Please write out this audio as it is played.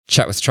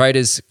Chat with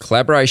Traders,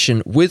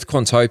 collaboration with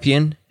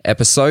Quantopian,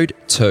 Episode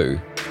 2.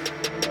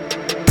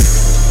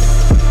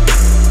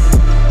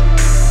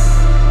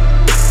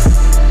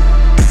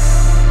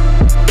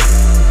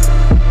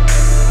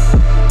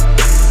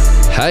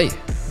 Hey,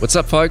 what's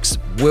up folks?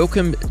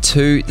 Welcome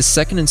to the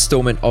second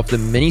installment of the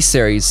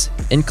mini-series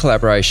in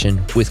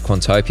collaboration with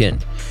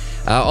Quantopian.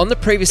 On the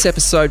previous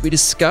episode, we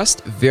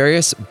discussed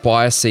various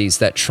biases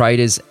that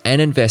traders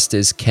and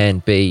investors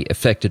can be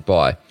affected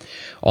by.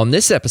 On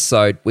this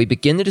episode, we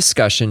begin the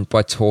discussion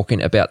by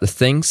talking about the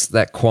things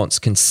that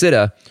quants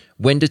consider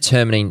when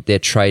determining their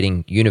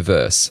trading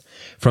universe.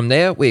 From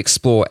there, we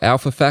explore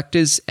alpha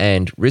factors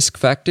and risk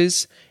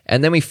factors,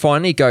 and then we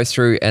finally go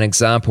through an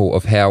example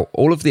of how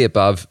all of the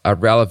above are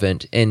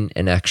relevant in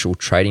an actual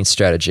trading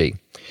strategy.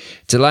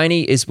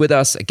 Delaney is with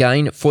us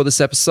again for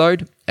this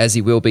episode, as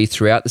he will be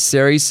throughout the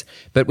series,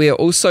 but we are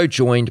also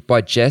joined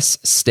by Jess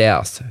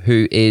Stouth,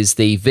 who is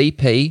the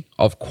VP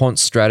of Quant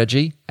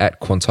Strategy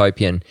at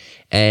Quantopian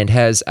and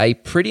has a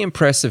pretty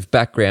impressive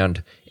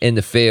background in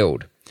the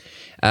field.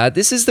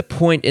 This is the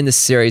point in the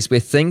series where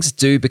things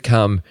do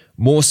become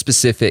more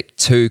specific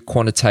to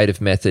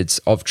quantitative methods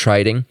of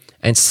trading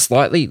and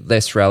slightly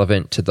less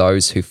relevant to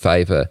those who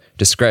favor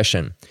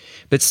discretion.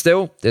 But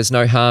still, there's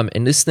no harm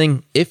in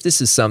listening if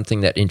this is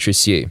something that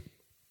interests you.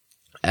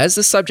 As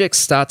the subject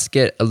starts to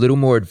get a little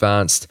more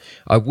advanced,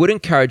 I would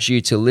encourage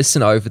you to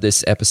listen over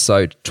this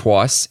episode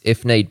twice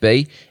if need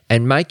be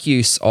and make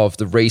use of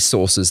the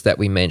resources that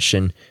we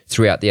mention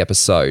throughout the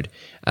episode.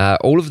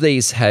 All of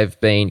these have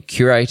been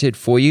curated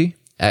for you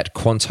at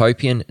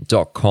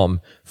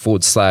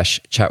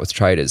quantopian.com/chat with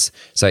traders.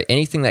 So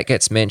anything that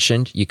gets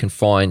mentioned, you can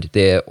find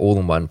there all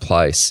in one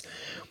place.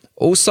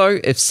 Also,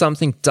 if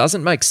something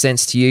doesn't make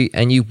sense to you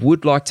and you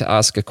would like to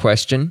ask a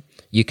question,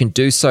 you can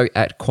do so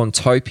at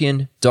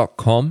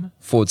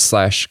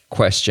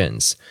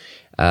quantopian.com/questions.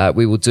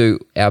 We will do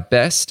our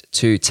best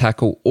to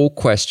tackle all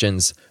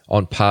questions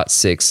on part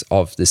 6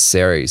 of this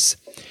series.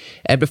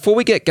 And before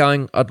we get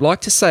going, I'd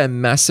like to say a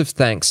massive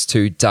thanks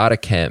to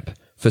DataCamp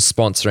for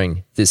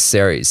sponsoring this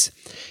series.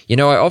 You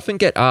know, I often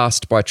get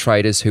asked by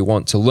traders who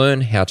want to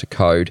learn how to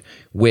code,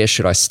 where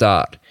should I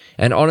start?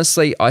 And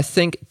honestly, I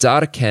think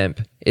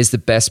DataCamp is the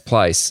best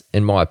place,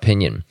 in my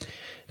opinion.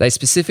 They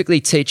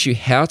specifically teach you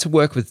how to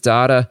work with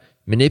data,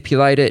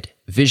 manipulate it,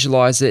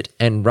 visualize it,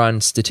 and run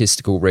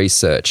statistical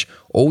research,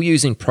 all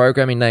using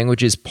programming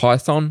languages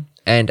Python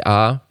and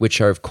R,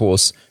 which are, of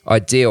course,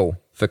 ideal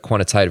for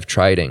quantitative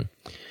trading.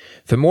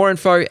 For more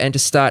info and to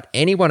start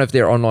any one of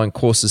their online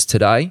courses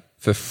today,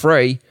 for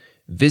free,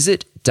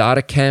 visit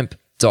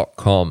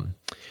datacamp.com.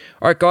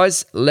 All right,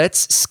 guys,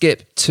 let's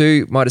skip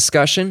to my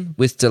discussion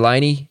with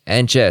Delaney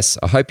and Jess.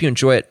 I hope you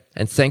enjoy it,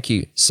 and thank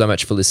you so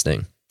much for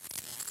listening.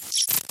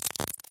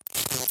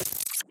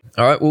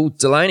 All right, well,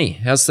 Delaney,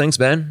 how's things,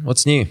 man?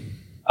 What's new?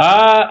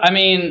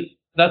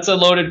 That's a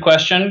loaded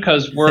question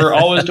because we're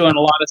always doing a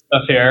lot of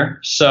stuff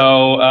here.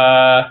 So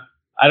I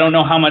don't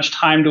know how much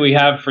time do we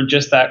have for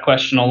just that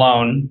question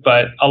alone,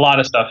 but a lot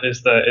of stuff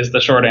is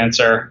the short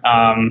answer.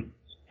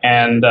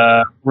 And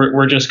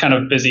we're just kind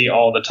of busy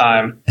all the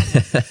time.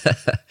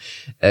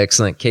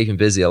 Excellent. Keeping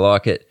busy. I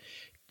like it.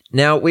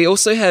 Now, we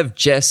also have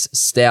Jess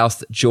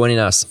Stouth joining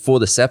us for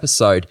this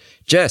episode.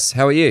 Jess,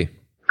 how are you?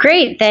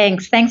 Great.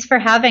 Thanks. Thanks for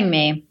having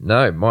me.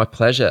 No, my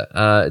pleasure.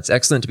 It's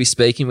excellent to be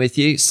speaking with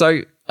you.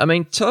 So,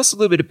 tell us a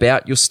little bit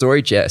about your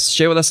story, Jess.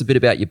 Share with us a bit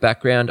about your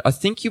background. I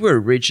think you were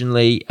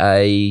originally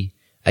a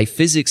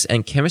physics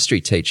and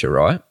chemistry teacher,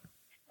 right?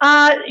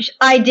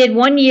 I did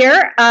 1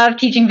 year of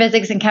teaching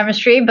physics and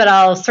chemistry, but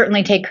I'll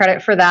certainly take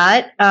credit for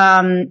that.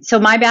 So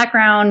my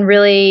background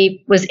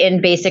really was in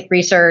basic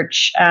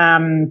research,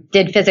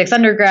 did physics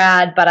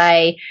undergrad, but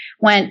I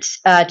went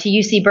to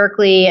UC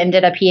Berkeley and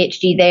did a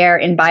PhD there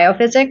in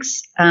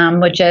biophysics,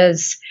 which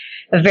is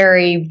a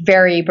very,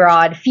 very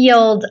broad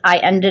field. I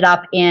ended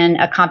up in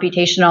a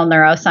computational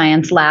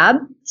neuroscience lab.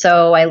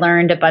 So I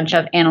learned a bunch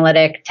of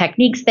analytic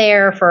techniques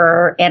there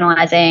for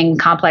analyzing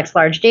complex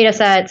large data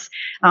sets,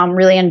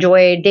 really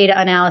enjoyed data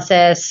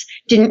analysis,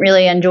 didn't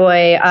really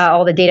enjoy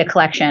all the data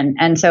collection.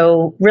 And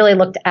so really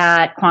looked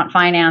at quant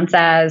finance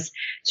as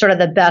sort of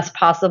the best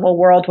possible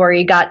world where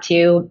you got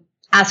to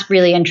ask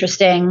really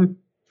interesting,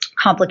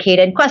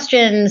 complicated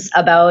questions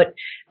about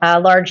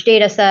large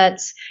data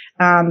sets,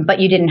 but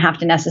you didn't have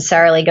to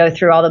necessarily go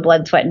through all the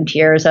blood, sweat, and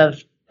tears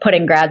of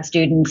putting grad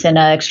students in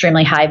an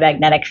extremely high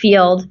magnetic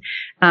field.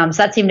 So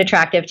that seemed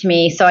attractive to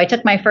me. So I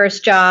took my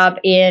first job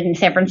in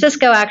San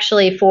Francisco,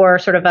 actually, for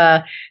sort of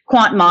a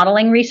quant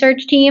modeling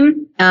research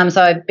team.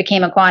 So I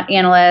became a quant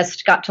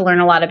analyst, got to learn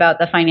a lot about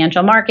the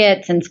financial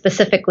markets and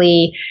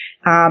specifically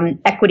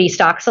equity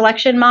stock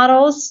selection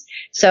models.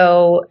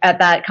 So at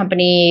that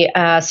company,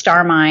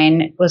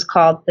 Starmine was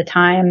called at the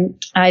time.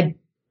 I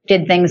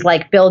did things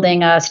like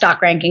building a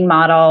stock ranking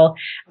model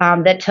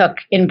that took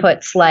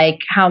inputs like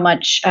how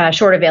much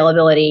short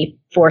availability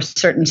for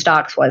certain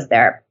stocks was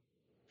there.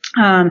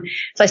 So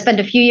I spent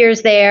a few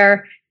years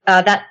there.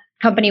 That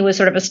company was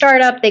sort of a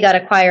startup. They got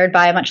acquired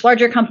by a much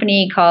larger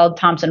company called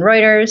Thomson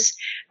Reuters.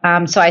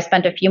 So I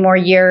spent a few more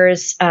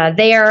years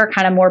there,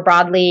 kind of more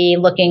broadly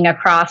looking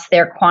across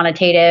their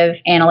quantitative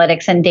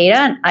analytics and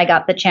data. I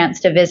got the chance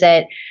to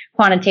visit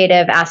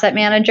quantitative asset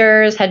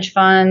managers, hedge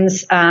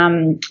funds,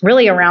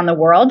 really around the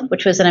world,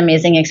 which was an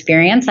amazing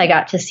experience. I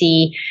got to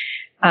see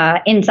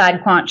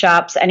inside quant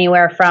shops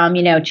anywhere from,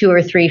 2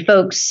 or 3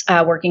 folks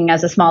working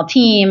as a small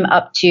team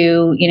up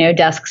to,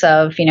 desks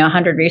of,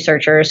 100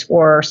 researchers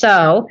or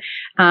so.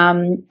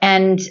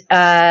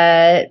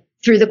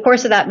 Through the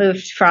course of that,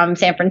 moved from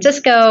San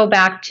Francisco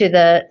back to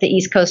the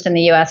East Coast in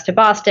the US to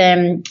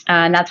Boston.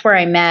 And that's where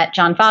I met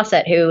John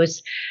Fawcett, who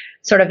was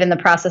sort of in the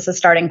process of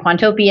starting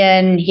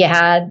Quantopian. He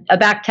had a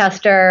back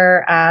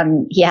tester.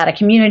 He had a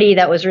community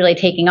that was really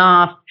taking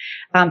off.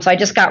 So I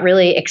just got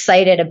really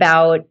excited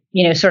about,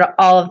 sort of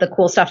all of the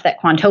cool stuff that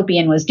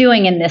Quantopian was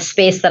doing in this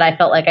space that I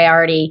felt like I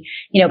already,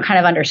 kind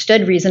of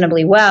understood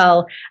reasonably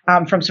well.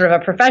 From sort of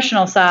a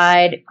professional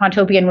side,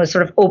 Quantopian was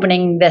sort of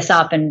opening this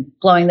up and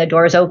blowing the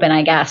doors open,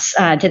 I guess,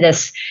 to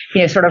this,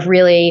 sort of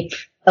really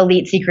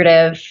elite,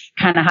 secretive,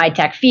 kind of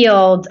high-tech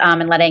field,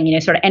 and letting,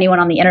 sort of anyone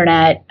on the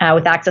internet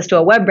with access to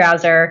a web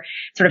browser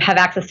sort of have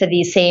access to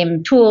these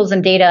same tools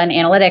and data and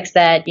analytics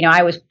that,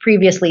 I was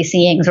previously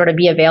seeing sort of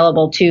be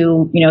available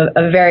to,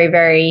 a very,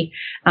 very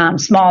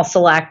small,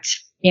 select,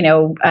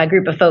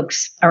 group of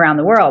folks around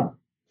the world.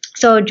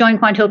 So joined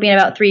Quantopian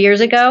about 3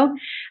 years ago.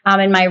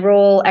 And my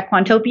role at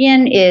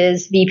Quantopian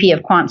is VP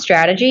of Quant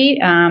Strategy,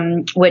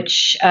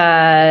 which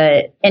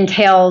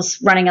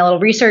entails running a little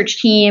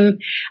research team.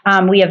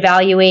 We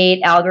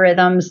evaluate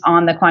algorithms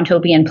on the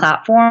Quantopian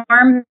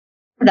platform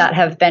that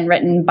have been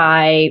written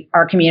by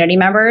our community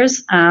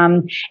members.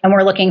 And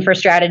we're looking for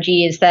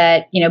strategies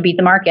that, beat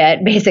the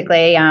market,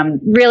 basically.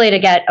 Really, to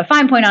get a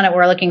fine point on it,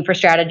 we're looking for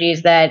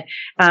strategies that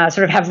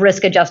sort of have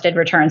risk-adjusted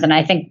returns. And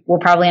I think we'll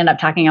probably end up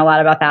talking a lot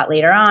about that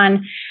later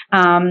on.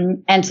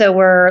 And so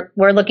we're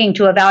looking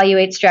to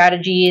evaluate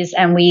strategies,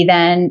 and we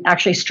then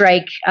actually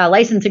strike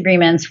license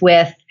agreements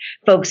with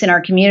folks in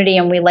our community,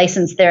 and we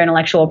license their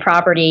intellectual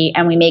property,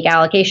 and we make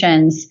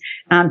allocations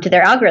to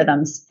their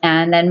algorithms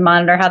and then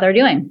monitor how they're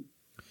doing.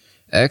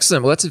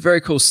 Excellent. Well, that's a very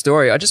cool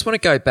story. I just want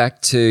to go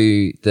back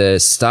to the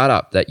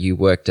startup that you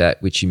worked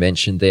at, which you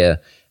mentioned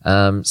there.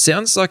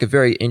 Sounds like a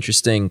very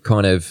interesting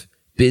kind of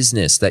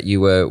business that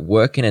you were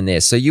working in there.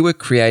 So you were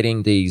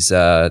creating these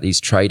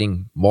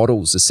trading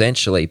models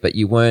essentially, but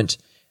you weren't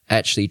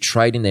actually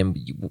trading them.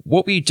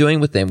 What were you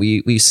doing with them? Were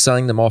you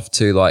selling them off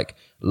to like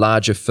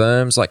larger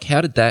firms? Like,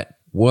 how did that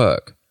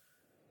work?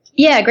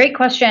 Yeah, great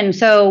question.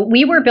 So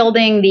we were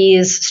building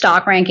these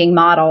stock ranking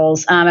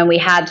models, and we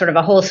had sort of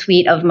a whole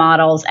suite of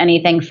models,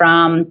 anything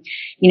from,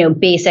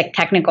 basic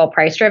technical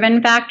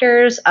price-driven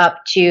factors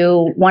up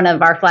to one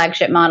of our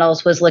flagship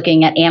models was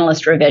looking at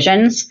analyst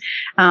revisions.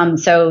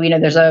 So,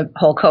 there's a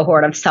whole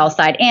cohort of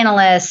sell-side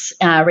analysts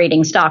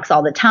rating stocks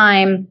all the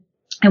time.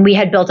 And we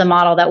had built a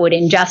model that would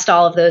ingest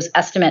all of those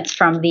estimates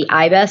from the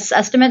IBIS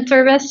estimate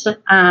service,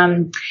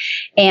 and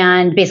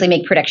basically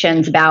make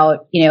predictions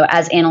about,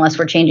 as analysts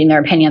were changing their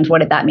opinions, what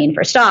did that mean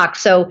for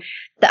stocks? So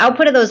the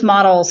output of those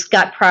models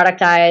got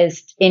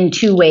productized in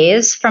 2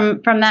 ways from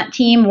that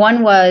team.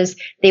 One was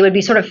they would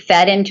be sort of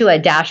fed into a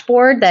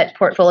dashboard that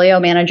portfolio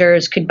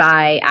managers could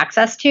buy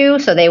access to.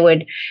 So they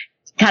would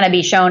kind of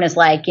be shown as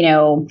like,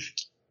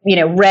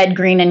 red,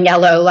 green, and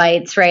yellow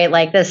lights, right?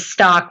 Like this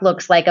stock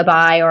looks like a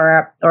buy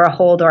or a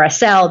hold or a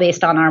sell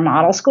based on our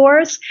model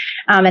scores.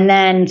 And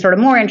then sort of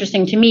more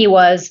interesting to me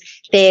was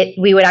that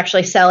we would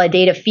actually sell a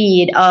data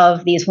feed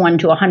of these 1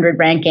 to 100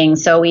 rankings.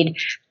 So we'd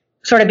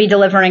sort of be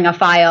delivering a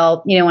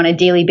file, on a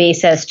daily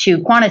basis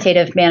to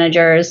quantitative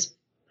managers.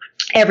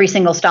 Every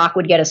single stock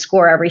would get a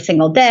score every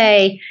single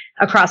day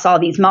across all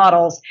these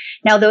models.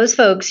 Now, those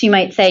folks, you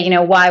might say,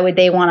 why would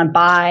they want to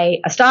buy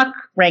a stock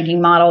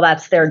ranking model?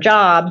 That's their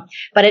job.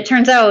 But it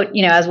turns out,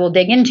 as we'll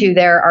dig into,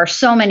 there are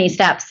so many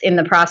steps in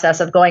the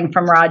process of going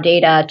from raw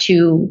data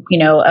to,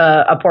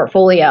 a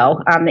portfolio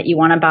that you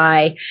want to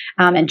buy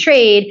and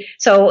trade.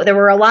 So there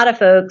were a lot of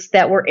folks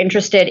that were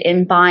interested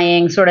in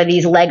buying sort of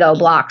these Lego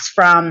blocks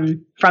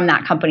from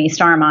that company,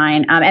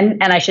 StarMine.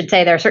 And I should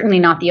say they're certainly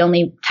not the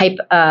only type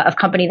of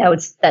company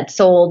that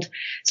sold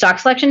stock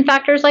selection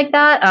factors like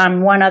that.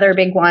 One other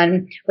big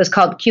one was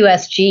called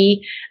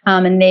QSG,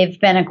 and they've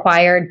been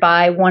acquired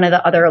by one of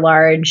the other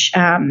large,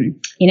 one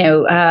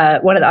of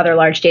the other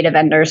large data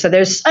vendors. So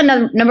there's a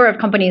number of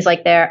companies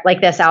like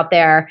this out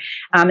there,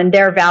 and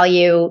their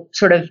value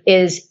sort of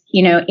is,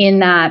 in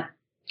that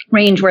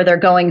range where they're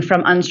going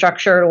from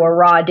unstructured or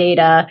raw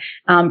data,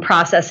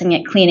 processing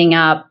it, cleaning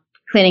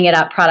it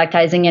up,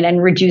 productizing it,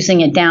 and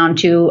reducing it down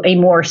to a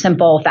more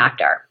simple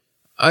factor.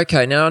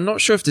 Okay, now I'm not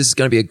sure if this is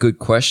going to be a good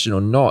question or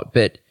not,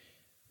 but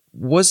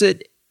was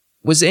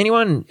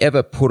anyone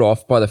ever put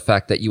off by the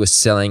fact that you were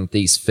selling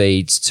these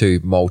feeds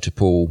to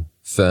multiple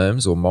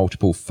firms or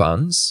multiple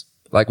funds?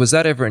 Like, was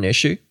that ever an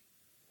issue?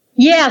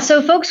 Yeah,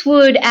 so folks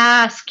would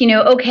ask,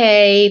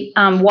 okay,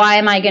 why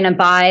am I going to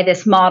buy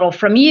this model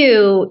from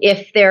you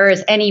if there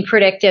is any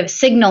predictive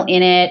signal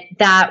in it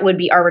that would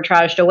be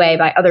arbitraged away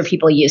by other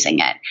people using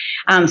it?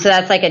 So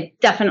that's like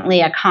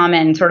definitely a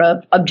common sort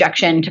of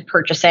objection to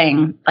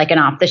purchasing like an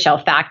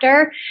off-the-shelf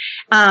factor.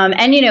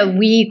 And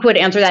we could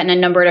answer that in a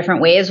number of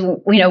different ways.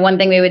 One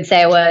thing we would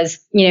say was,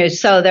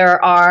 so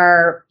there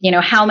are,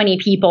 how many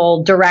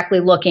people directly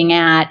looking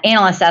at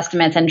analyst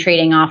estimates and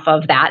trading off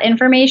of that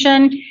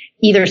information,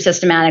 either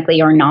systematically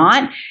or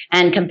not.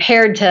 And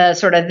compared to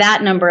sort of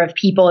that number of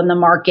people in the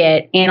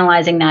market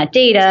analyzing that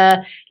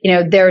data,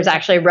 there's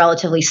actually a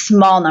relatively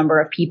small number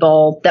of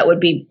people that would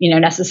be,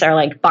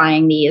 necessarily like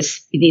buying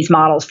these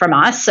models from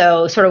us.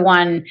 So sort of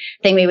one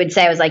thing we would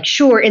say was like,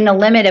 sure, in the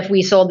limit, if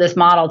we sold this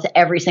model to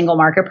every single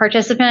market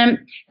participant,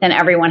 then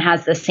everyone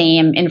has the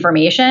same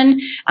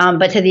information.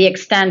 But to the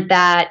extent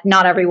that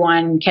not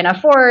everyone can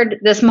afford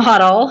this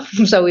model,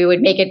 so we would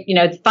make it,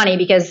 it's funny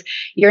because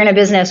you're in a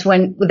business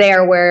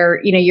where,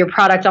 your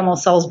product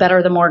almost sells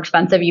better the more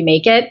expensive you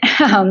make it.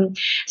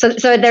 So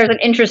there's an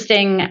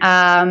interesting,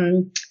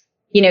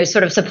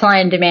 sort of supply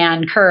and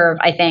demand curve,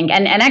 I think.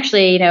 And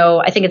actually,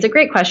 I think it's a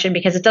great question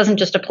because it doesn't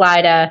just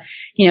apply to,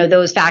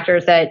 those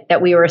factors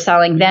that we were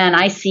selling then.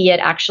 I see it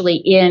actually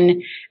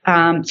in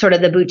sort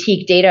of the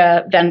boutique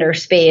data vendor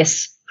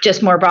space,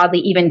 just more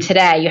broadly, even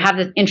today. You have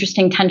this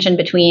interesting tension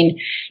between,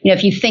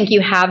 if you think you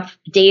have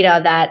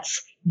data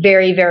that's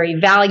very, very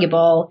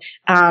valuable,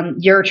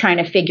 you're trying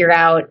to figure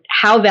out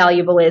how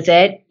valuable is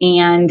it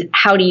and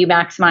how do you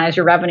maximize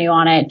your revenue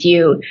on it? Do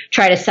you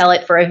try to sell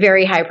it for a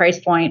very high price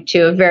point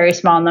to a very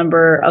small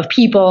number of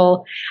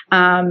people,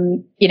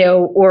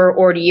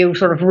 or do you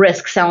sort of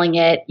risk selling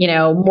it,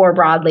 more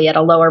broadly at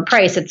a lower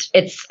price?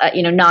 It's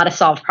not a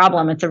solved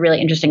problem. It's a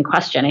really interesting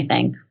question, I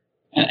think.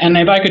 And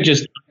if I could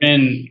just jump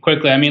in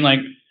quickly, I mean,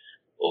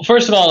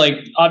 first of all,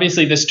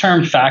 obviously this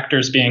term factor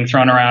is being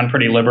thrown around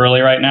pretty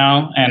liberally right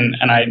now. And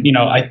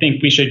I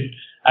think we should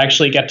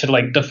actually get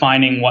to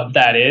defining what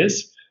that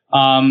is.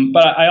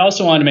 But I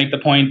also wanted to make the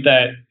point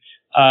that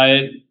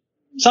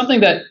something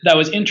that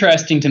was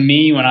interesting to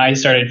me when I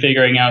started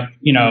figuring out,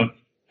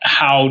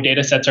 how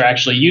data sets are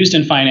actually used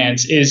in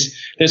finance is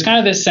there's kind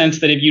of this sense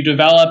that if you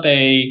develop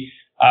a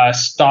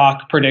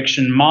stock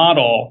prediction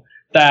model,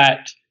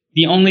 that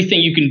the only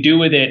thing you can do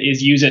with it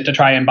is use it to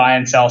try and buy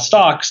and sell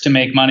stocks to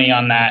make money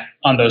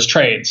on those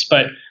trades.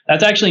 But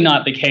that's actually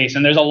not the case.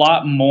 And there's a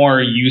lot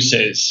more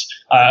uses,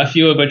 a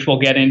few of which we'll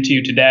get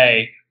into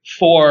today,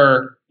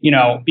 for,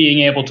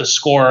 being able to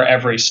score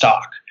every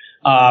stock.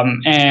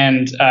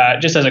 And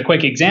just as a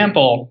quick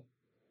example,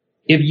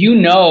 if you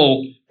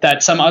know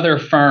that some other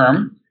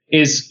firm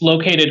is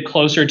located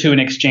closer to an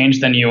exchange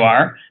than you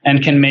are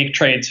and can make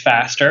trades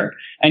faster,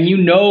 and you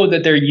know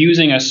that they're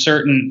using a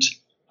certain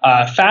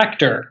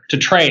factor to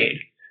trade,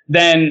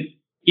 then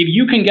if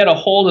you can get a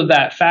hold of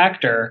that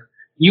factor,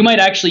 you might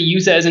actually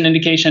use it as an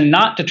indication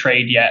not to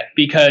trade yet,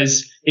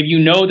 because if you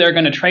know they're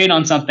going to trade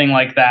on something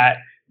like that,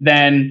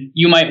 then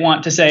you might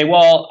want to say,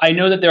 well, I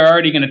know that they're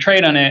already going to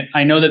trade on it.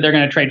 I know that they're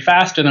going to trade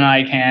faster than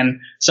I can.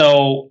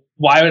 So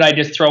why would I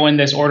just throw in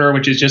this order,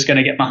 which is just going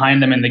to get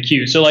behind them in the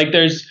queue? So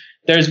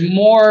there's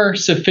more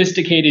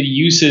sophisticated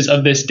uses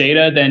of this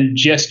data than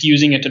just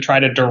using it to try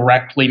to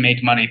directly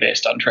make money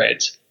based on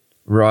trades.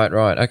 Right.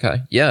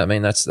 Okay. Yeah, I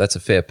mean, that's a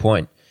fair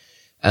point.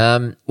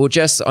 Well,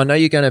 Jess, I know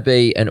you're going to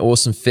be an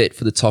awesome fit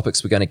for the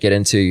topics we're going to get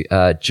into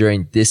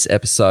during this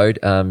episode.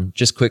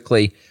 Just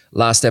quickly,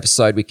 last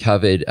episode we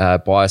covered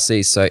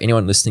biases. So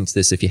anyone listening to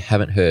this, if you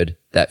haven't heard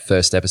that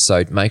first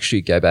episode, make sure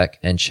you go back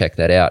and check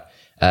that out.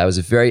 It was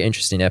a very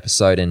interesting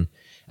episode. And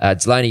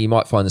Delaney, you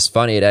might find this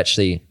funny. It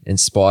actually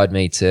inspired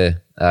me to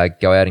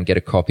go out and get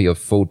a copy of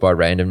Fooled by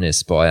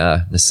Randomness by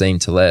Nassim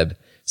Taleb.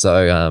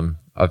 So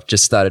I've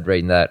just started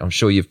reading that. I'm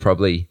sure you've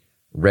probably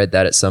read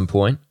that at some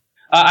point.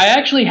 I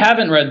actually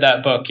haven't read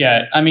that book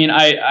yet. I mean,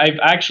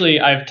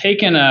 I've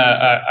taken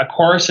a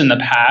course in the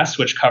past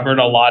which covered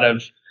a lot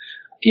of,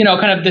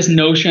 kind of this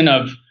notion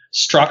of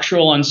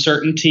structural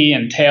uncertainty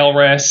and tail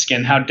risk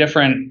and how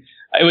different.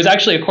 It was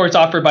actually a course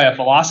offered by a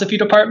philosophy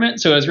department,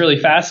 so it was really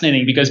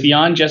fascinating because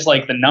beyond just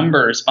the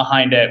numbers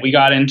behind it, we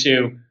got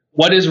into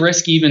what does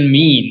risk even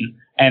mean?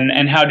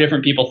 And how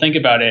different people think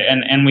about it,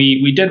 and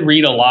we did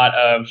read a lot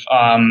of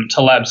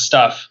Taleb's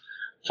stuff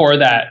for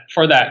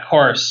that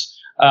course.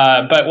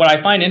 But what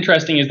I find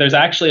interesting is there's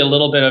actually a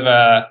little bit of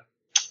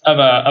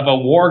a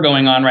war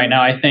going on right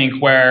now, I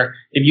think, where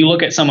if you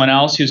look at someone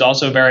else who's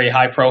also very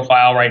high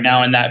profile right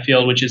now in that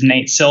field, which is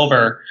Nate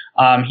Silver,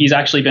 he's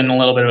actually been in a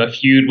little bit of a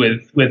feud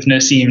with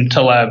Nassim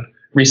Taleb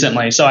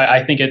recently. So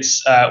I think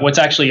it's what's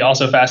actually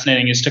also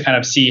fascinating is to kind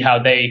of see how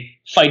they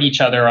fight each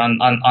other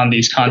on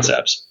these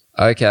concepts.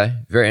 Okay,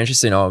 very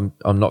interesting.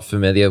 I'm not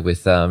familiar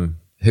with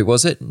who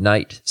was it?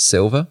 Nate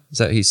Silver? Is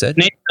that who you said?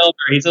 Nate Silver.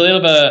 He's a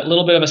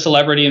little bit of a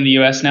celebrity in the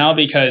U.S. now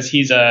because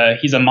he's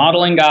a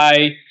modeling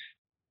guy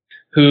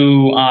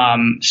who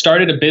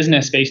started a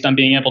business based on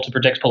being able to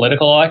predict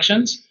political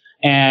elections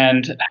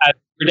and has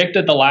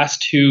predicted the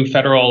last two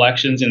federal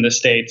elections in the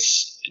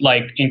States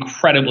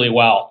incredibly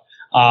well.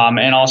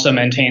 and also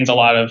maintains a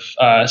lot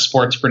of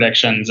sports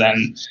predictions.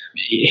 And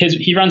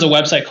he runs a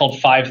website called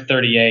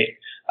 538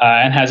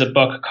 and has a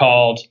book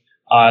called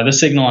The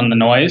Signal and the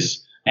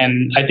Noise.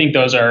 And I think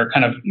those are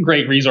kind of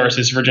great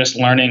resources for just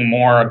learning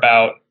more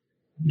about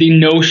the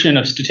notion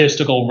of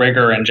statistical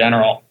rigor in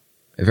general.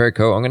 Very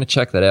cool. I'm going to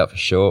check that out for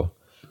sure.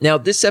 Now,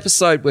 this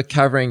episode, we're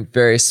covering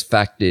various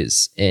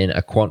factors in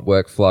a quant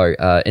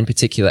workflow, in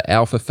particular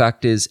alpha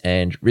factors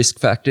and risk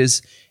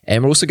factors.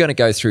 And we're also going to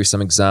go through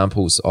some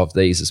examples of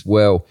these as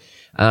well.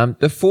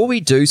 Before we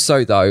do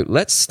so, though,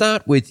 let's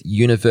start with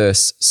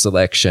universe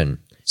selection.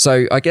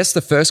 So I guess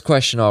the first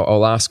question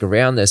I'll ask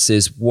around this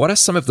is, what are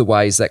some of the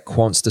ways that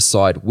quants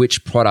decide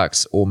which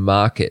products or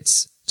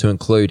markets to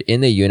include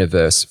in their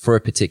universe for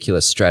a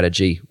particular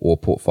strategy or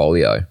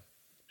portfolio?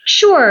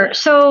 Sure.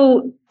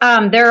 So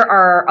there's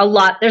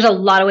a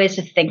lot of ways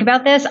to think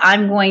about this.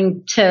 I'm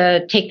going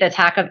to take the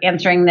tack of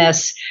answering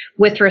this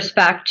with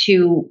respect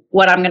to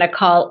what I'm going to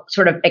call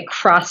sort of a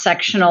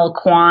cross-sectional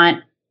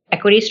quant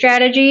equity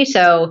strategy.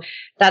 So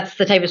that's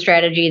the type of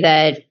strategy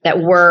that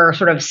we're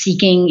sort of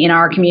seeking in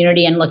our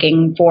community and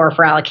looking for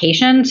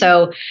allocation.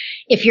 So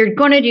if you're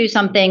going to do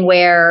something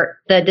where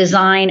the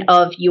design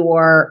of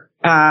your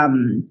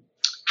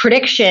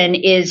prediction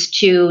is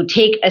to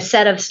take a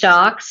set of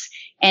stocks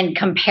and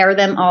compare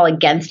them all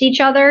against each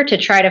other to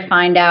try to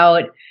find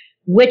out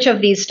which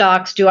of these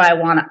stocks do I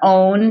want to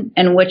own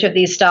and which of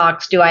these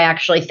stocks do I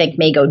actually think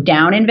may go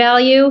down in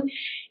value,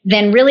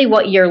 then really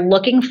what you're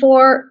looking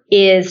for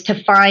is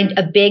to find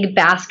a big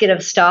basket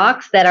of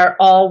stocks that are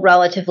all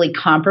relatively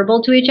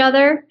comparable to each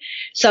other.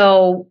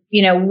 So,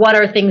 what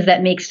are things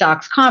that make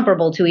stocks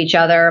comparable to each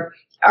other?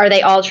 Are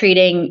they all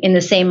trading in the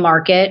same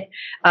market?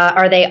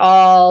 Are they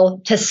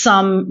all, to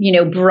some,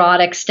 broad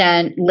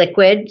extent,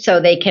 liquid?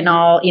 So they can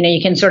all,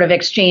 you can sort of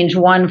exchange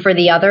one for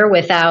the other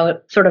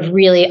without sort of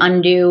really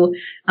undue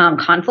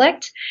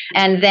conflict.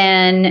 And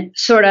then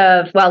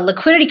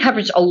liquidity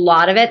covers a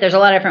lot of it. There's a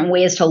lot of different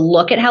ways to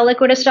look at how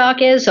liquid a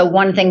stock is. So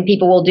one thing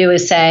people will do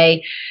is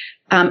say,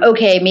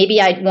 okay,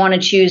 maybe I want to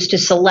choose to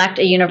select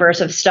a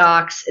universe of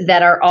stocks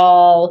that are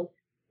all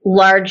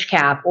large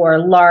cap or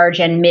large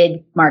and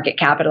mid market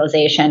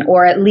capitalization,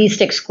 or at least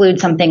exclude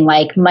something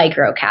like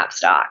micro cap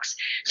stocks.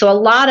 So a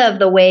lot of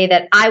the way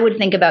that I would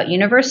think about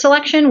universe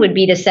selection would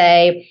be to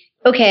say,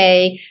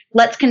 okay,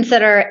 let's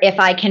consider if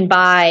I can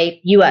buy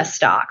US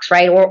stocks,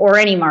 right? Or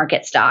any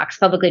market stocks,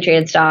 publicly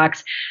traded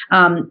stocks.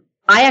 I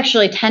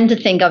actually tend to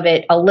think of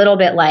it a little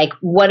bit like,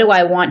 what do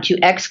I want to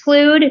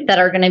exclude that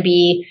are going to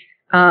be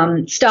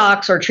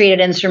stocks or traded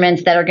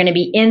instruments that are going to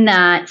be in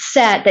that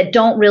set that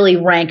don't really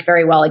rank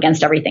very well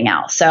against everything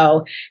else.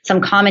 So some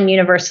common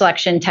universe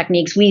selection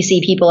techniques we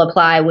see people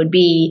apply would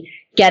be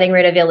getting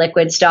rid of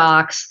illiquid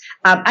stocks.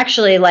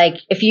 Actually, like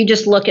if you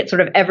just look at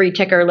sort of every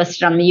ticker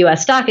listed on the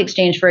US stock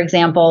exchange, for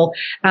example,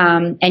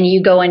 and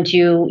you go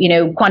into,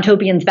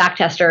 Quantopian's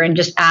backtester and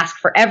just ask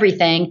for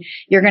everything,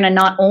 you're going to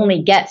not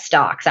only get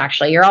stocks,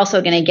 actually, you're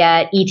also going to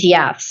get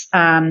ETFs.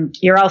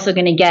 You're also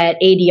going to get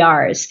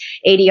ADRs.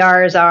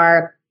 ADRs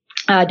are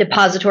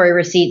depository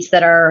receipts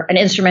that are an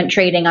instrument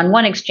trading on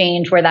one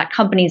exchange where that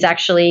company is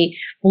actually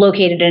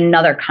located in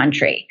another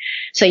country.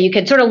 So you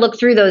could sort of look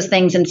through those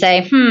things and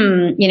say,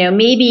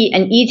 maybe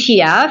an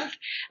ETF,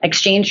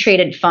 exchange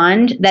traded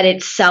fund, that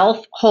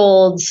itself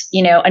holds,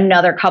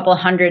 another couple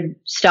hundred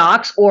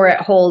stocks, or it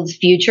holds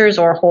futures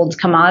or holds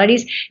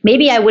commodities.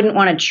 Maybe I wouldn't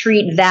want to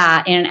treat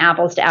that in an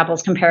apples to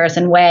apples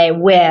comparison way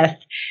with,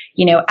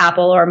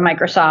 Apple or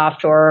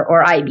Microsoft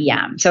or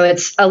IBM. So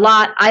it's a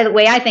lot, the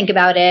way I think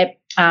about it,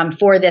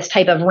 for this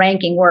type of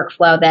ranking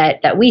workflow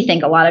that we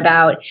think a lot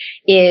about,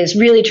 is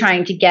really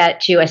trying to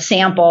get to a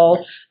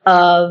sample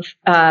of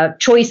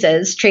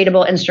choices,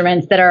 tradable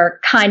instruments that are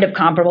kind of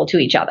comparable to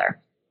each other.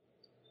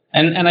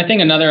 And I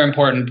think another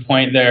important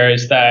point there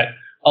is that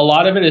a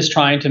lot of it is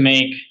trying to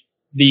make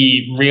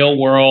the real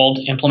world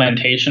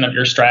implementation of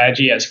your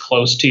strategy as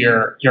close to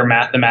your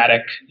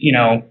mathematic,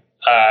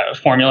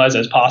 formulas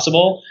as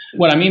possible.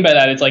 What I mean by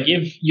that is, like,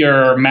 if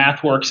your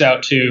math works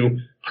out to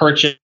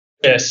purchase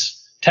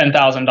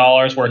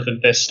 $10,000 worth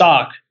of this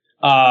stock,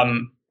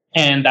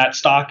 and that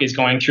stock is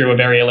going through a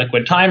very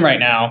illiquid time right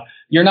now,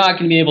 you're not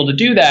going to be able to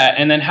do that.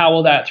 And then how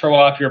will that throw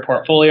off your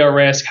portfolio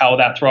risk? How will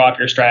that throw off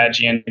your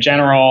strategy in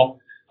general?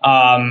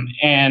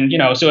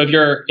 So if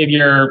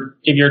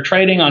you're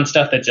trading on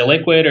stuff that's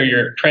illiquid, or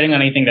you're trading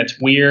on anything that's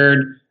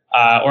weird,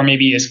 or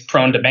maybe is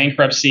prone to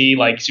bankruptcy,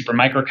 like super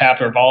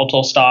microcap or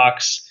volatile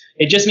stocks,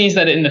 it just means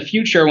that in the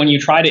future, when you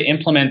try to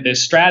implement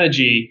this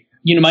strategy,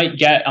 you might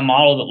get a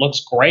model that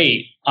looks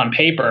great on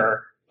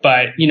paper,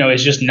 but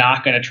is just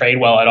not going to trade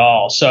well at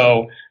all.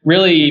 So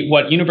really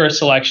what universe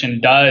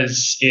selection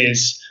does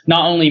is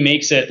not only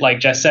makes it, like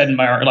Jess said,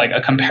 more like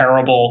a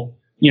comparable,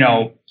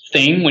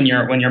 thing when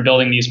you're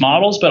building these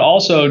models, but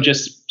also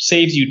just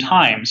saves you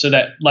time, so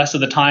that less of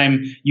the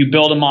time you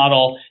build a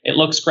model, it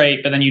looks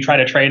great, but then you try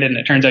to trade it and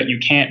it turns out you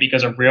can't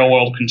because of real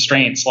world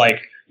constraints like,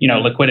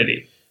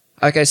 liquidity.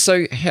 Okay,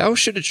 so how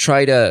should a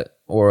trader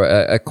or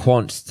a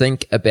quant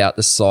think about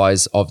the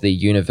size of the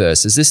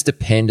universe? Is this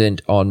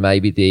dependent on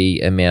maybe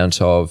the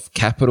amount of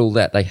capital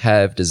that they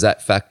have? Does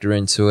that factor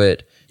into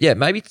it? Yeah,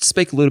 maybe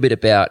speak a little bit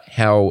about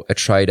how a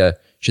trader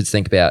should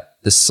think about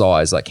the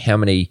size, like how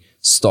many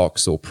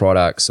stocks or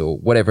products or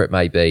whatever it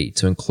may be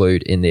to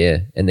include in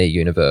their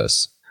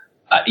universe.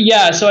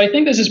 So I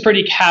think this is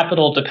pretty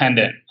capital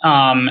dependent.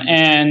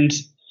 And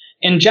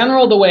in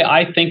general, the way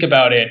I think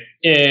about it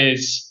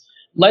is,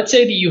 let's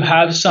say that you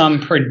have some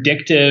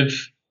predictive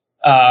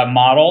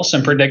model,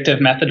 some predictive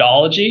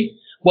methodology.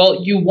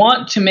 Well, you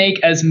want to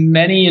make as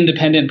many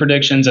independent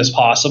predictions as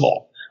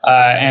possible.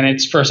 And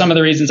it's for some of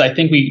the reasons I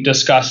think we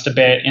discussed a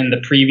bit in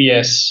the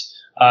previous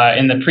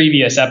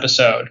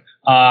episode.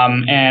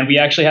 And we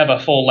actually have a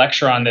full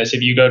lecture on this.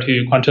 If you go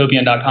to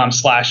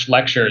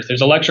quantopian.com/lectures,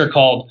 there's a lecture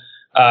called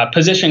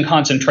Position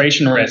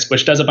Concentration Risk,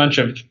 which does a bunch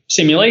of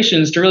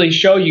simulations to really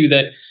show you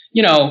that,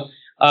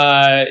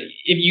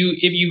 if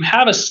you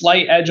have a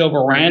slight edge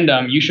over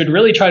random, you should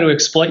really try to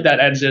exploit that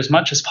edge as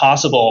much as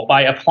possible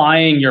by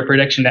applying your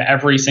prediction to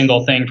every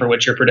single thing for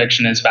which your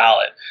prediction is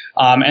valid.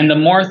 And the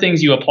more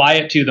things you apply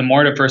it to, the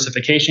more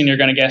diversification you're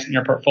going to get in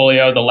your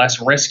portfolio, the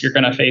less risk you're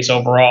going to face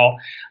overall.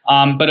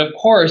 But of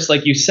course,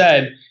 like you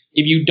said,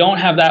 if you don't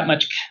have that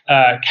much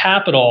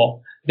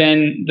capital,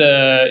 then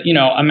the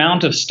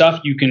amount of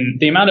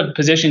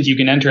positions you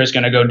can enter is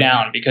going to go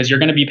down, because you're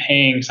going to be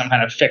paying some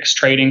kind of fixed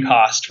trading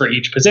cost for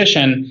each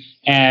position.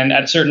 And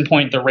at a certain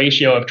point, the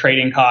ratio of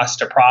trading costs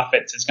to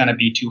profits is going to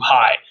be too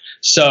high.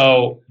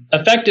 So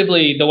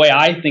effectively, the way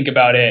I think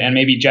about it, and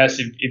maybe Jess,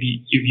 if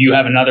you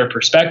have another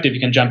perspective,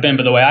 you can jump in.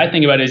 But the way I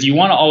think about it is you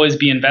want to always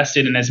be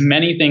invested in as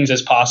many things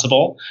as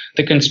possible.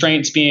 The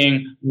constraints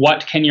being,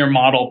 what can your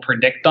model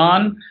predict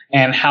on,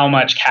 and how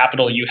much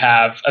capital you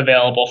have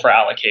available for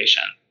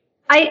allocation.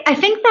 I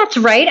think that's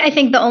right. I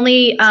think the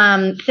only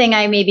thing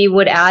I maybe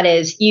would add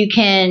is you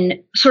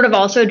can sort of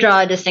also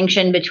draw a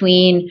distinction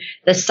between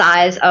the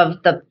size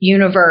of the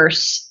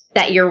universe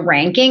that you're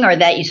ranking or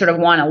that you sort of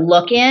want to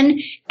look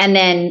in, and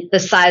then the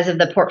size of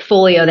the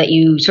portfolio that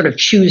you sort of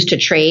choose to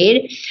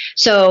trade.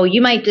 So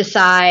you might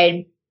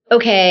decide,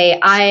 okay,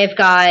 I've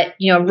got,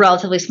 a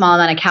relatively small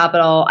amount of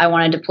capital I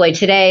want to deploy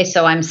today.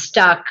 So I'm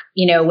stuck,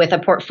 with a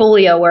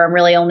portfolio where I'm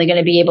really only going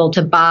to be able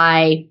to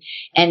buy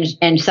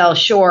and sell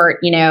short,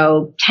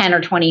 10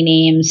 or 20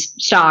 names,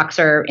 stocks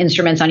or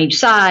instruments on each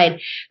side.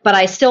 But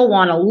I still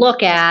want to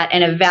look at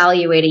and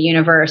evaluate a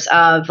universe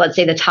of, let's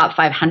say, the top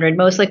 500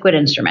 most liquid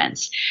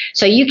instruments.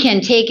 So you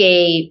can take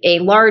a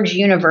large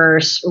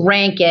universe,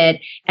 rank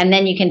it, and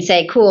then you can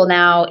say, cool,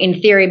 now in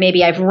theory,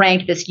 maybe I've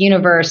ranked this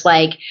universe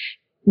like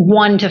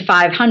 1 to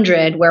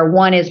 500, where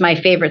 1 is my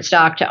favorite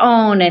stock to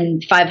own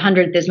and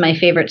 500th is my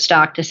favorite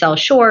stock to sell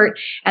short.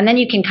 And then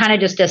you can kind of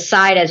just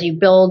decide as you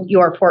build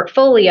your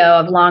portfolio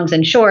of longs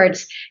and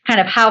shorts, kind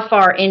of how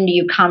far in do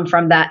you come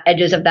from that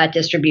edges of that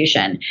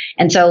distribution.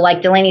 And so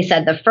like Delaney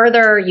said, the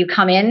further you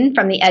come in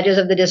from the edges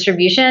of the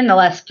distribution, the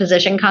less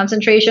position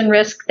concentration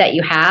risk that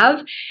you have.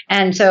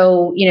 And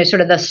so,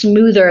 sort of the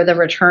smoother the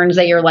returns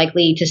that you're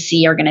likely to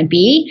see are going to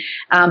be.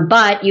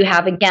 But you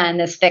have, again,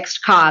 this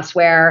fixed cost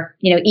where,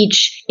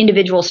 each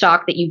individual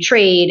stock that you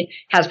trade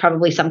has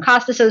probably some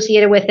cost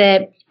associated with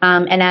it.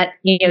 And at,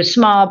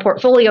 small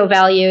portfolio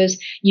values,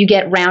 you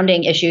get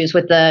rounding issues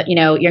with the,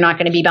 you're not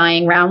going to be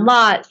buying round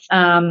lots.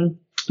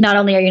 Not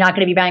only are you not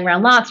going to be buying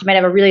round lots, you might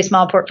have a really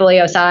small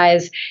portfolio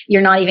size.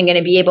 You're not even going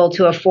to be able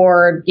to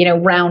afford,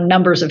 round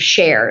numbers of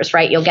shares,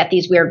 right? You'll get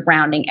these weird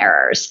rounding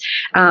errors.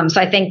 So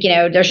I think,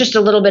 there's just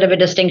a little bit of a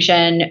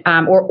distinction,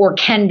 or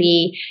can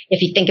be,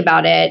 if you think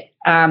about it,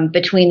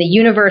 between the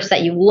universe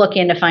that you look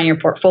in to find your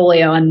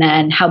portfolio and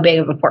then how big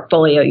of a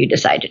portfolio you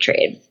decide to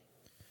trade.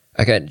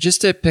 Okay,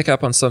 just to pick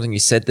up on something you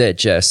said there,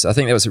 Jess, I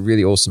think that was a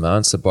really awesome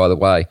answer, by the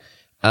way.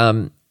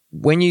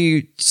 When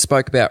you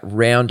spoke about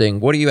rounding,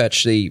 what are you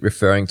actually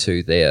referring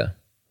to there?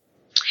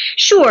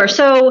 Sure.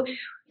 So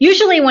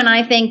usually when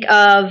I think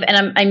of,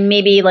 and I'm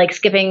maybe like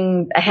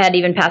skipping ahead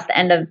even past the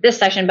end of this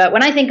session, but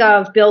when I think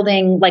of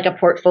building like a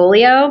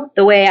portfolio,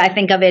 the way I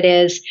think of it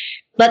is,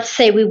 let's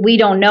say we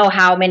don't know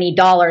how many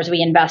dollars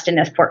we invest in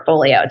this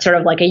portfolio. It's sort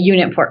of like a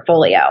unit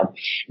portfolio.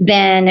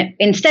 Then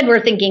instead we're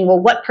thinking,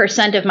 well, what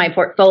percent of my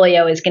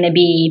portfolio is going to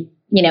be,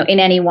 in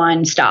any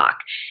one stock?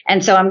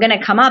 And so I'm going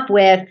to come up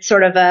with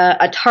sort of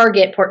a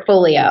target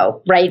portfolio,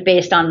 right?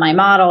 Based on my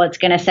model, it's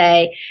going to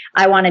say,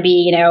 I want to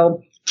be,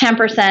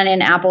 10%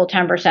 in Apple, 10%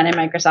 in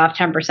Microsoft,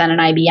 10% in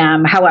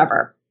IBM,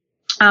 however.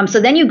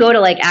 So then you go to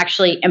like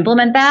actually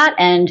implement that,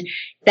 and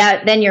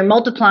that then you're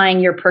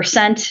multiplying your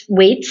percent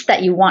weights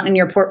that you want in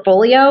your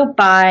portfolio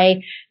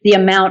by the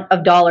amount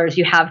of dollars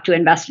you have to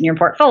invest in your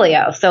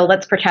portfolio. So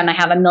let's pretend I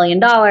have $1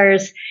 million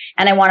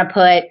and I want to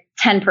put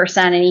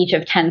 10% in each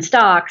of 10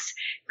 stocks.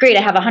 Great,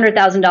 I have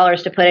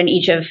 $100,000 to put in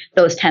each of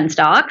those 10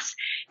 stocks.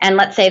 And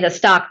let's say the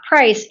stock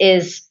price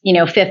is,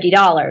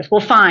 $50.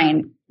 Well,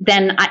 fine.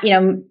 Then,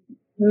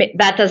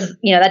 that does,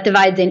 that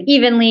divides in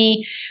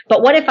evenly.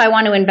 But what if I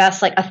want to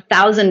invest like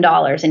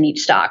 $1,000 in each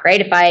stock, right?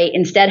 If I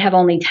instead have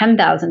only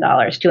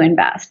 $10,000 to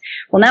invest,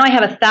 well, now I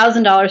have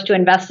 $1,000 to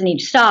invest in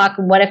each stock.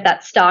 What if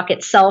that stock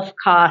itself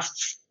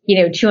costs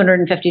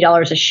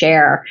 $250 a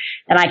share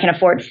and I can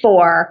afford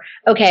 4?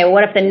 Okay, well,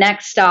 what if the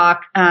next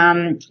stock,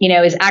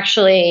 is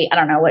actually, I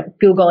don't know what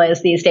Google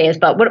is these days,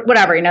 but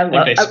whatever, I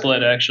think they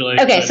split actually.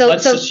 Okay, so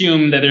let's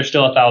assume that there's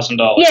still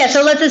 $1,000. Yeah,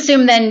 so let's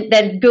assume then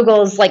that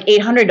Google's like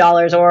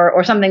 $800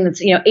 or something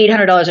that's,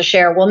 $800 a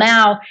share. Well,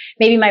 now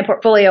maybe my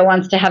portfolio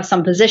wants to have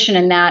some position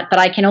in that, but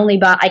I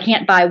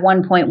can't buy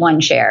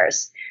 1.1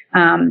 shares.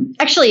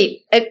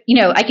 Actually,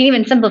 I can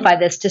even simplify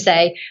this to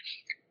say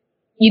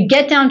you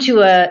get down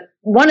to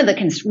one of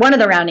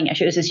the rounding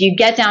issues is you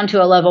get down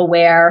to a level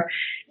where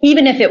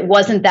even if it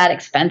wasn't that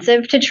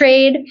expensive to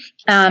trade,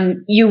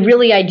 you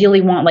really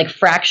ideally want like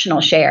fractional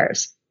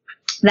shares.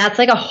 That's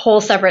like a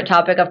whole separate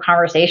topic of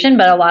conversation,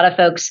 but a lot of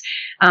folks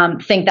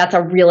think that's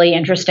a really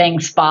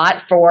interesting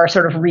spot for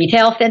sort of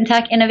retail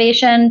fintech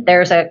innovation.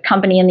 There's a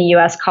company in the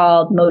US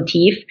called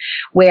Motif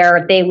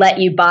where they let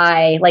you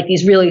buy like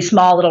these really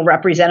small little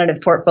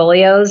representative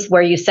portfolios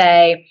where you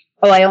say,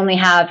 oh, I only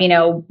have,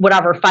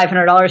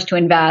 $500 to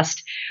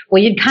invest.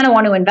 Well, you'd kind of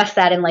want to invest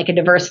that in like a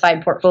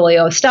diversified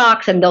portfolio of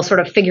stocks, and they'll sort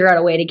of figure out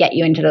a way to get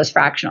you into those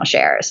fractional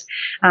shares.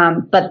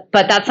 But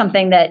that's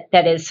something that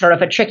is sort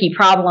of a tricky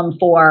problem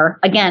for,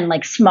 again,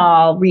 like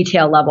small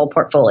retail level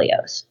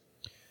portfolios.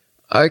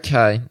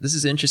 Okay, this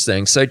is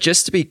interesting. So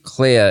just to be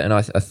clear, and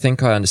I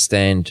think I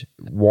understand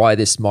why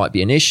this might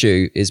be an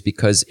issue, is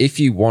because if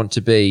you want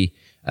to be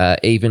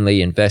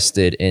evenly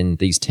invested in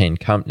these 10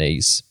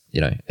 companies,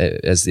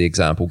 as the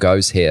example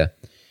goes here,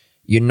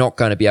 you're not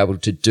going to be able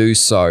to do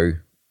so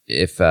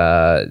if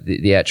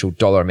the actual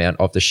dollar amount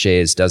of the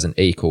shares doesn't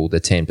equal the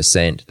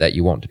 10% that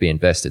you want to be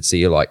invested. So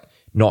you're like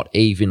not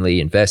evenly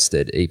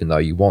invested, even though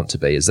you want to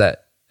be. Is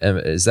that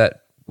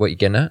what you're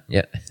getting at?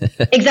 Yeah.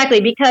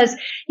 Exactly. Because,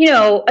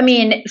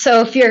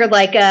 so if you're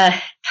like a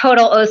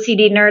total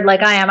OCD nerd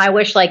like I am, I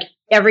wish like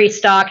every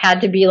stock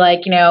had to be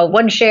like,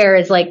 one share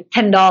is like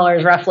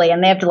 $10 roughly,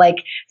 and they have to like,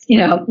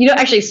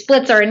 actually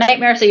splits are a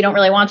nightmare, so you don't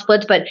really want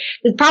splits. But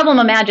the problem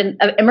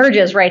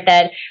emerges, right,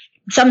 that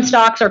some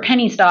stocks are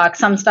penny stocks,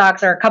 some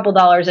stocks are a couple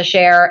dollars a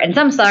share, and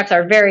some stocks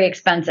are very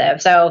expensive.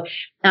 So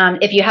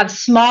if you have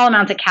small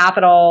amounts of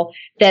capital,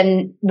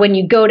 then when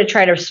you go to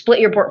try to split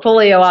your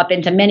portfolio up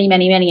into many,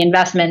 many, many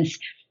investments,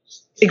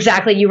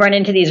 exactly, you run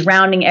into these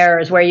rounding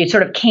errors where you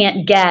sort of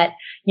can't get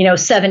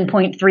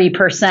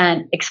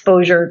 7.3%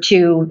 exposure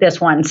to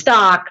this one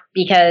stock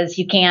because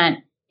you can't,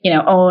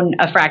 own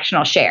a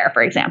fractional share,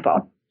 for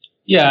example.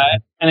 Yeah.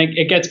 And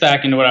it gets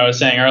back into what I was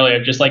saying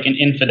earlier, just like an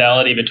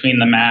infidelity between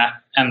the math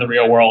and the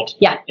real world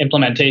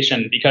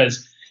implementation.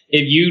 Because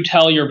if you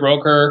tell your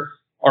broker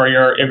or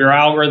if your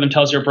algorithm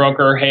tells your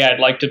broker, hey, I'd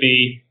like to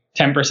be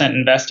 10%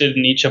 invested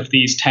in each of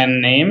these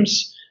 10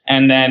 names,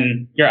 and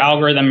then your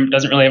algorithm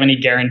doesn't really have any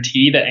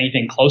guarantee that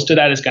anything close to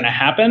that is going to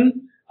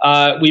happen,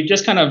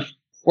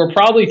 we're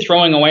probably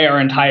throwing away our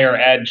entire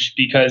edge,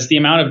 because the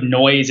amount of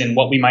noise in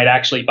what we might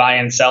actually buy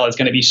and sell is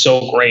going to be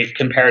so great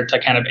compared to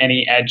kind of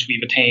any edge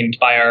we've attained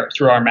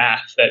through our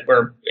math that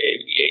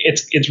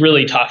it's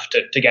really tough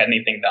to get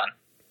anything done.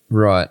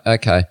 Right.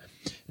 Okay.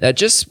 Now,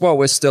 just while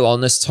we're still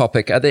on this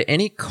topic, are there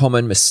any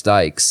common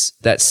mistakes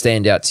that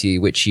stand out to you,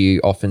 which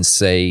you often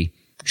see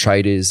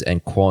traders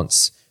and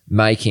quants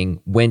making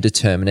when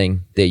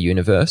determining their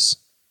universe?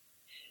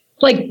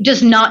 Like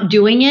just not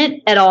doing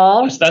it at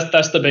all.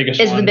 That's the biggest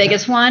one. Is the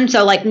biggest one.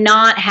 So like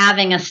not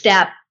having a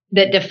step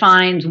that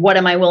defines what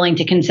am I willing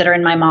to consider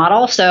in my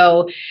model.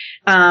 So,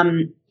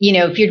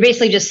 if you're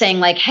basically just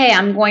saying like, hey,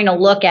 I'm going to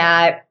look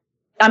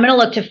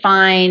to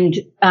find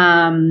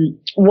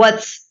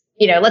what's,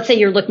 let's say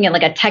you're looking at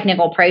like a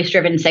technical price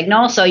driven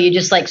signal. So you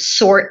just like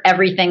sort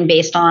everything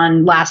based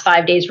on last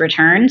 5 days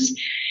returns.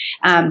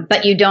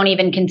 But you don't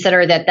even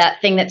consider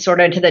that thing that's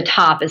sorted to the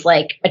top is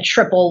like a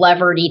triple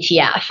levered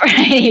ETF,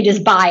 right? You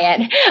just buy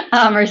it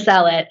or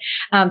sell it.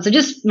 So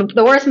just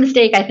the worst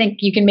mistake I think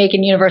you can make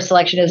in universe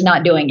selection is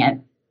not doing it.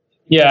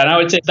 Yeah, and I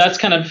would say that's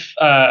kind of,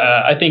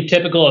 I think,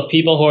 typical of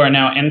people who are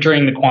now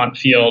entering the quant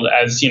field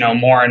as,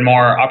 more and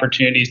more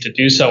opportunities to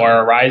do so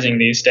are arising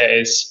these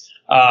days.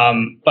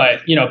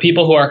 But,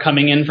 people who are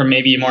coming in from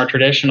maybe a more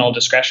traditional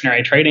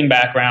discretionary trading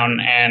background,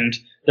 and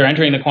they're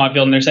entering the quant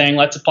field and they're saying,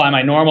 let's apply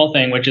my normal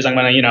thing, which is I'm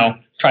going to,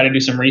 try to do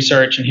some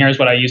research. And here's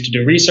what I used to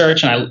do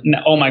research. And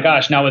oh my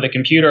gosh, now with a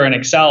computer and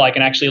Excel, I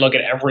can actually look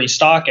at every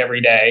stock every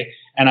day.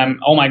 And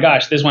oh my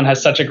gosh, this one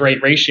has such a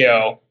great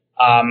ratio.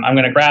 I'm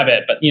going to grab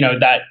it. But,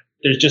 that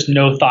there's just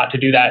no thought to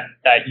do that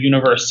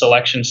universe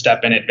selection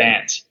step in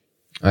advance.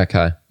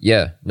 Okay.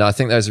 Yeah. No, I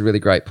think those are really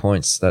great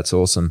points. That's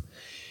awesome.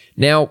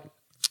 Now,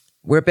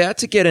 we're about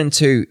to get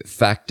into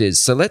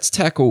factors. So let's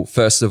tackle,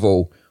 first of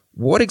all,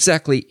 what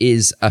exactly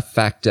is a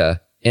factor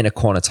in a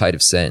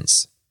quantitative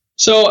sense?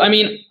 So,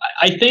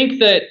 I think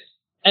that,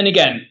 and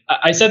again,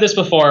 I said this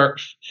before,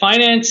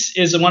 finance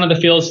is one of the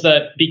fields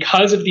that,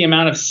 because of the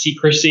amount of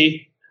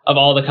secrecy of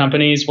all the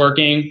companies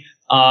working,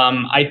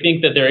 I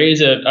think that there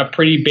is a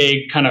pretty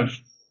big kind of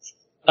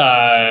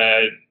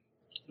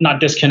not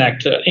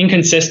disconnect,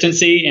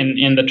 inconsistency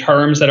in the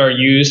terms that are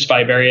used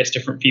by various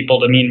different people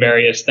to mean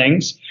various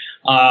things.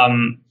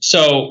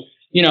 So,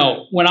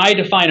 when I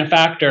define a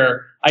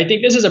factor, I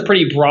think this is a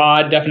pretty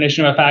broad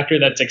definition of a factor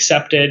that's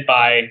accepted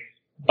by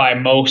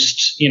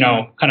most,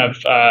 kind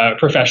of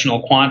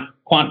professional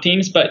quant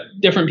teams, but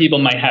different people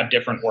might have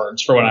different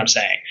words for what I'm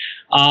saying.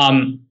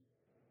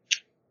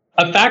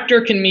 A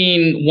factor can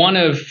mean one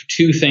of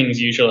two things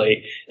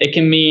usually. It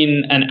can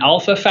mean an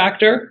alpha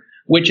factor,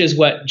 which is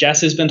what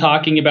Jess has been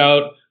talking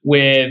about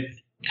with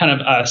kind of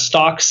a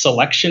stock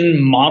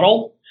selection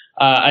model.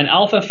 An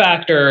alpha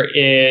factor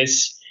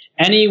is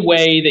any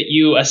way that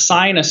you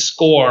assign a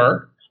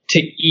score to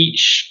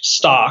each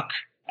stock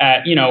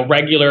at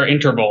regular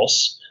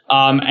intervals.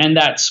 And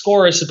that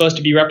score is supposed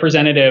to be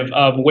representative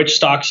of which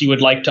stocks you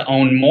would like to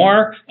own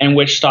more and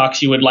which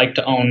stocks you would like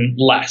to own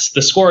less.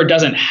 The score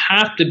doesn't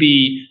have to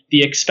be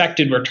the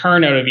expected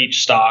return out of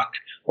each stock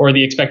or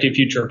the expected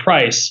future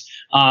price.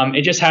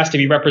 It just has to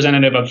be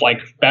representative of like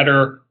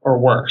better or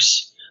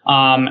worse.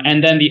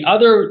 And then the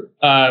other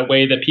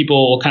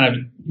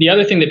the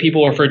other thing that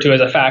people refer to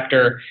as a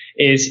factor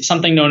is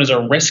something known as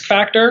a risk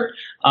factor.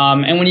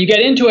 And when you get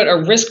into it,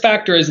 a risk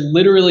factor is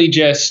literally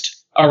just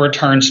a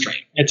return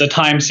stream. It's a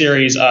time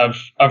series of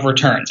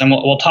returns. And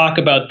we'll talk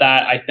about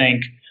that, I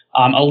think,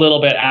 a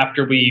little bit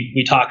after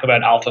we talk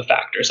about alpha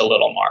factors a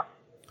little more.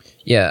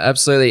 Yeah,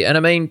 absolutely. And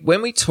I mean,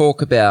 when we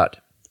talk about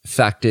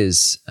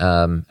factors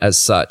as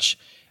such,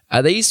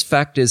 are these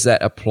factors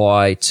that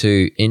apply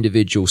to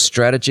individual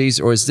strategies,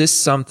 or is this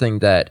something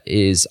that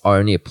is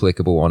only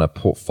applicable on a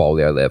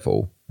portfolio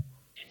level?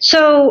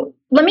 So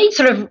let me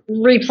sort of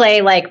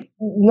replay like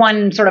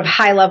one sort of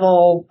high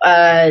level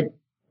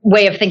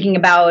way of thinking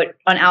about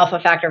an alpha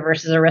factor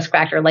versus a risk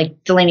factor,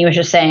 like Delaney was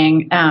just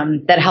saying,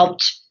 that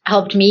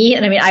helped me.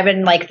 And I mean, I've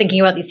been like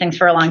thinking about these things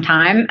for a long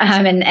time,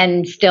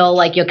 and still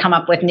like you'll come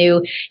up with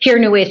new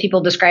ways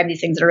people describe these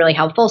things that are really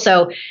helpful.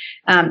 So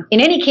in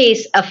any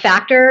case, a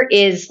factor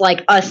is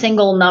like a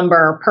single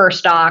number per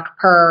stock,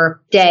 per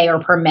day,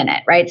 or per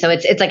minute, right? So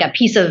it's like a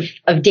piece of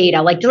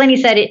data. Like Delaney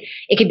said,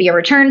 it could be a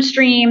return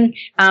stream,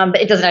 but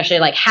it doesn't actually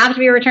like have to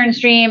be a return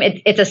stream.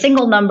 It's a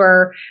single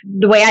number.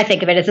 The way I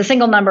think of it, it's a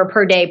single number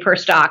per day per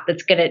stock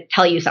that's going to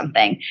tell you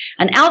something.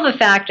 An alpha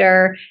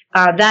factor,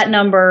 that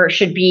number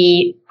should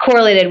be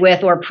correlated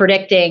with or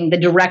predicting the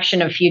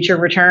direction of future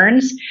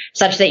returns,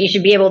 such that you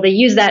should be able to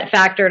use that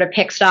factor to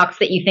pick stocks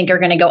that you think are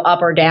going to go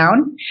up or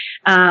down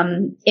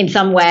in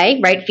some way,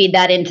 right? Feed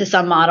that into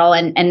some model,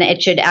 and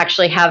it should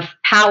actually have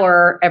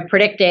power of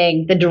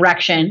predicting the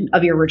direction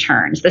of your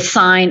returns, the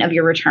sign of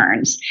your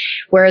returns.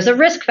 Whereas a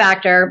risk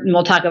factor, and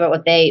we'll talk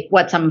about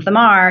what some of them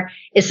are,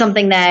 is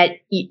something that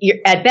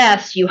at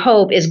best you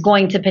hope is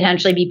going to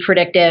potentially be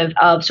predictive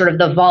of sort of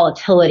the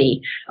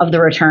volatility of the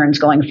returns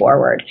going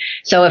forward.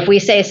 So if we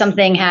say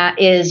something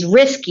is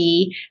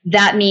risky,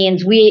 that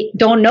means we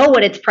don't know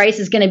what its price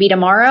is going to be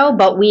tomorrow,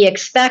 but we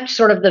expect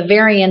sort of the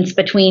variance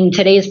between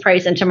today's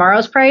price and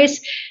tomorrow's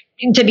price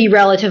to be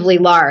relatively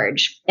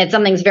large. If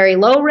something's very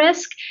low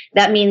risk,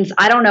 that means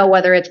I don't know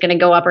whether it's going to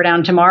go up or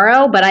down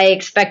tomorrow, but I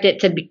expect it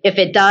to be, if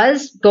it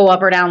does, go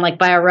up or down like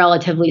by a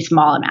relatively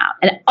small amount.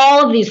 And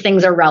all of these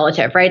things are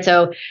relative, right?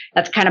 So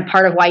that's kind of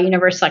part of why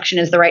universe selection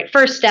is the right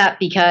first step,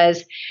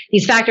 because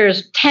these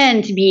factors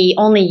tend to be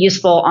only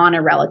useful on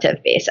a relative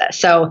basis.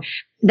 So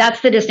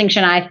that's the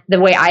distinction the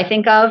way I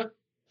think of.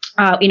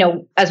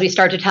 As we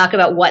start to talk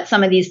about what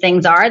some of these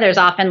things are, there's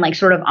often like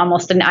sort of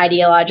almost an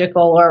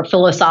ideological or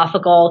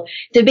philosophical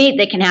debate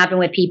that can happen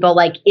with people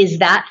like, is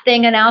that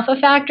thing an alpha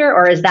factor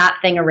or is that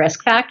thing a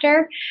risk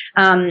factor?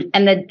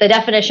 And the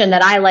definition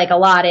that I like a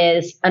lot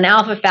is an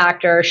alpha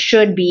factor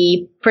should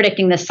be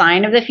predicting the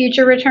sign of the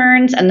future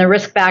returns, and the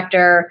risk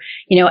factor,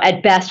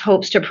 at best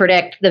hopes to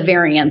predict the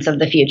variance of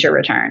the future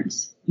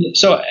returns.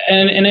 So,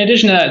 and in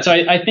addition to that, so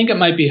I think it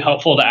might be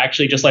helpful to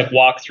actually just like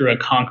walk through a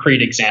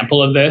concrete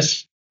example of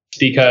this.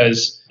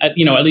 Because, at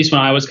least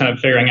when I was kind of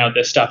figuring out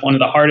this stuff, one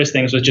of the hardest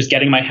things was just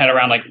getting my head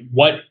around, like,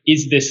 what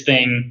is this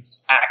thing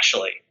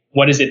actually?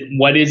 What is it?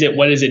 What is it?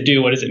 What does it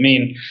do? What does it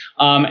mean?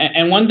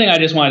 And one thing I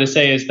just wanted to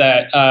say is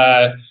that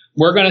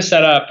we're going to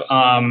set up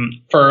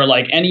for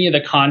like any of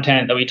the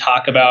content that we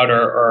talk about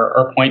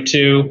or point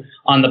to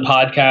on the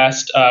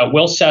podcast.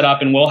 We'll set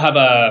up and we'll have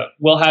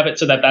it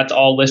so that that's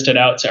all listed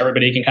out so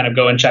everybody can kind of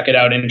go and check it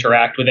out,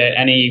 interact with it.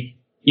 Any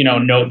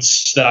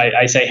notes that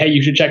I say, hey,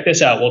 you should check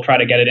this out, we'll try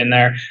to get it in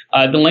there.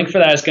 The link for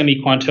that is going to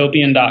be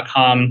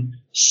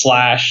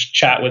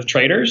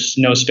quantopian.com/chatwithtraders,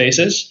 no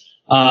spaces.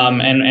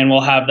 And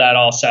we'll have that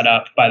all set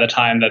up by the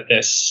time that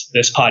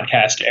this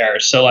podcast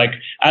airs. So like,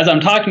 as I'm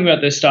talking about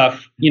this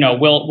stuff,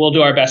 we'll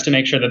do our best to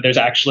make sure that there's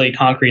actually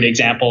concrete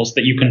examples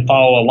that you can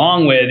follow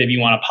along with if you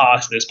want to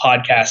pause this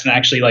podcast and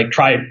actually like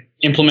try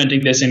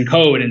implementing this in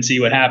code and see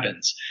what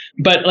happens.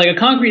 But like a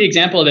concrete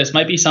example of this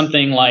might be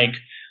something like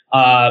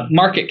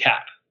market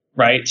cap.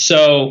 Right.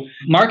 So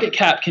market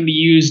cap can be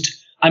used.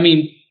 I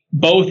mean,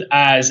 both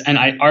as, and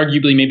I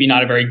arguably maybe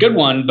not a very good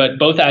one, but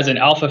both as an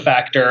alpha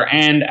factor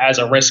and as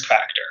a risk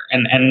factor.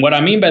 And what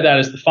I mean by that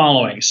is the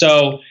following.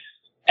 So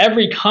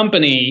every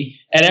company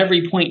at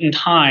every point in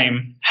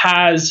time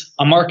has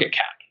a market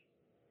cap.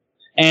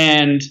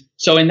 And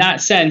so in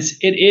that sense,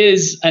 it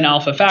is an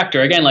alpha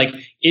factor. Again, like,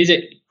 is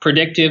it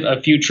predictive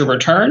of future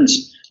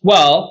returns?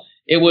 Well,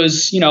 it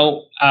was,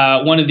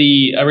 one of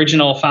the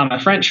original Fama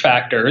French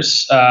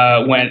factors,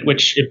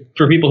 which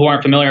for people who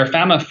aren't familiar,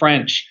 Fama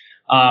French,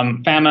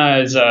 Fama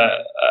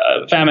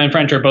and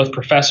French are both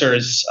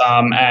professors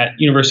at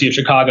University of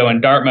Chicago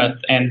and Dartmouth,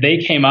 and they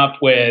came up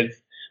with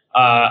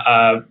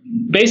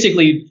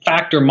basically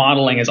factor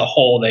modeling as a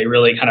whole. They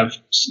really kind of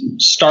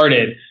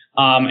started,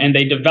 and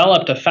they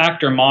developed a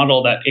factor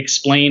model that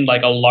explained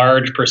like a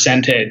large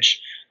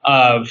percentage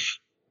of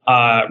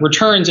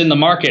returns in the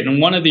market.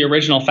 And one of the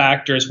original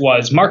factors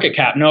was market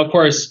cap. Now, of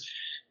course,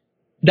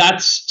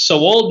 that's so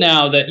old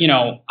now that,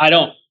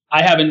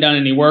 I haven't done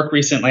any work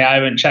recently. I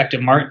haven't checked if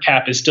market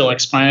cap is still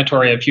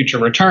explanatory of future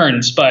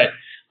returns. But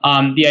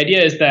the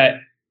idea is that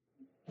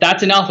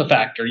that's an alpha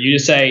factor. You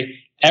just say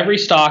every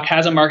stock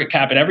has a market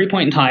cap at every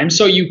point in time.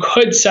 So you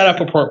could set up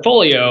a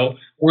portfolio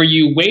where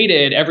you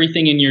weighted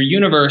everything in your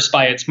universe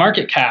by its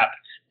market cap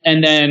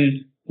and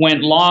then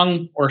went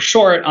long or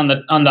short on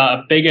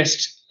the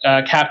biggest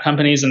cap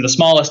companies and the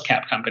smallest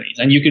cap companies.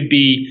 And you could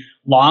be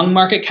long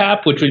market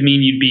cap, which would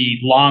mean you'd be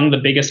long the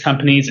biggest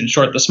companies and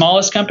short the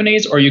smallest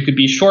companies, or you could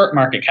be short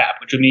market cap,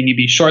 which would mean you'd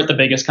be short the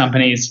biggest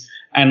companies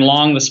and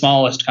long the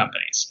smallest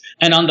companies.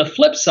 And on the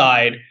flip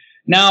side,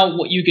 now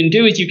what you can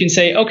do is you can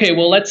say, okay,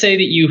 well, let's say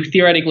that you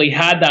theoretically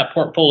had that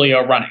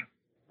portfolio running,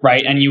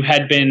 right? And you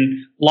had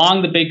been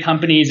long the big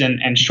companies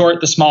and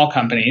short the small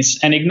companies,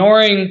 and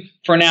ignoring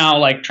for now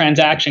like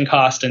transaction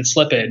cost and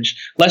slippage,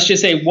 let's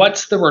just say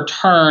what's the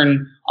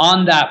return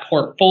on that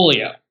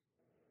portfolio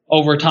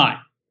over time?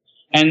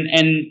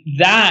 And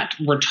that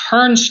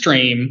return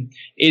stream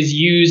is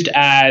used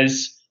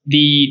as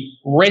the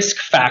risk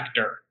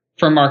factor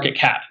for market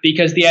cap,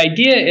 because the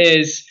idea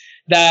is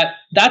that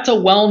that's a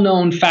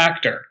well-known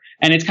factor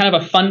and it's kind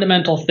of a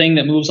fundamental thing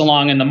that moves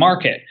along in the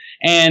market.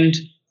 And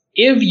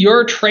if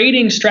your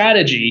trading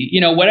strategy,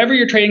 whatever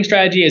your trading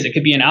strategy is, it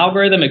could be an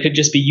algorithm, it could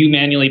just be you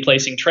manually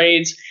placing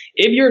trades.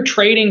 If your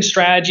trading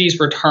strategy's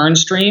return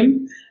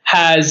stream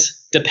has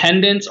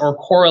dependence or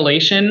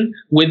correlation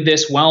with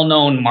this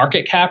well-known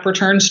market cap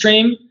return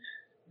stream,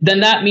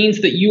 then that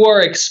means that you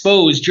are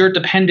exposed, you're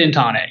dependent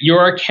on it. You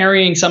are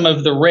carrying some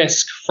of the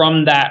risk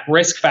from that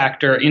risk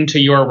factor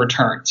into your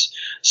returns.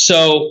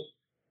 So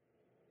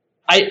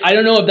I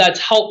don't know if that's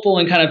helpful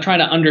in kind of trying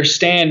to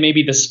understand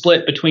maybe the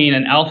split between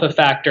an alpha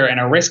factor and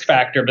a risk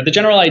factor, but the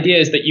general idea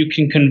is that you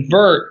can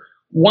convert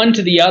one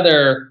to the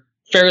other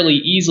fairly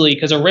easily,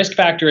 because a risk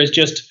factor is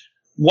just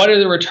what are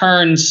the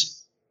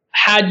returns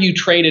had you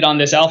traded on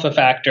this alpha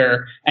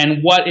factor,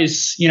 and what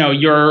is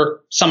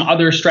your some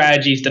other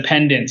strategy's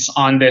dependence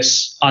on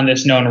this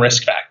known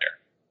risk factor.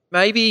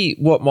 Maybe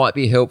what might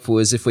be helpful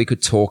is if we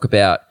could talk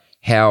about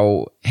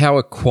how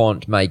a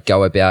quant may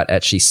go about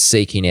actually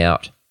seeking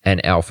out an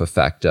alpha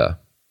factor.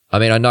 I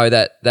mean, I know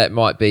that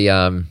might be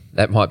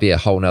a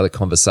whole nother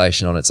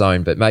conversation on its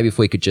own, but maybe if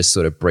we could just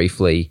sort of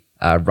briefly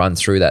run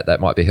through that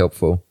might be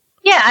helpful.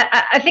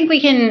 Yeah, I think we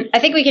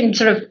can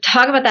sort of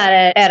talk about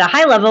that at a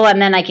high level,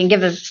 and then I can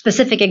give a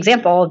specific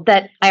example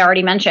that I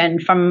already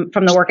mentioned from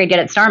the work I did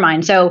at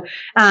StarMine. So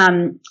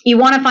you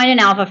want to find an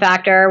alpha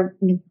factor.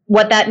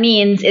 What that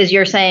means is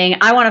you're saying,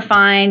 I want to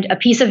find a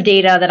piece of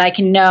data that I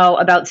can know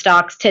about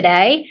stocks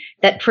today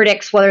that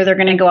predicts whether they're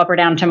going to go up or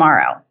down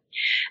tomorrow.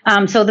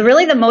 So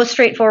the most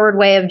straightforward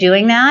way of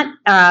doing that,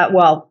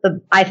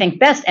 I think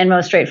best and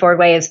most straightforward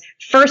way is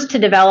first to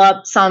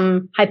develop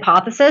some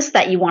hypothesis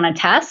that you want to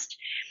test.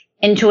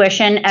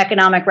 Intuition,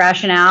 economic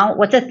rationale.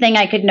 What's a thing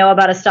I could know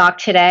about a stock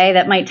today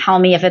that might tell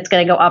me if it's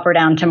going to go up or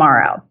down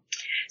tomorrow?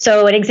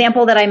 So an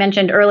example that I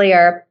mentioned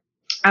earlier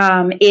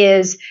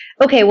is,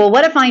 okay, well,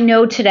 what if I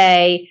know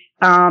today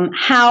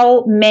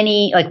how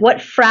many, like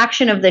what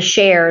fraction of the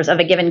shares of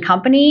a given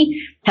company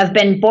have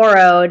been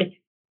borrowed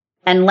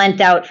and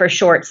lent out for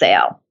short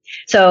sale?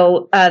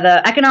 So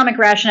the economic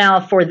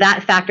rationale for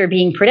that factor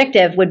being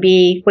predictive would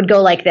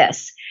go like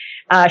this.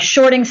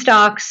 Shorting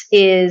stocks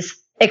is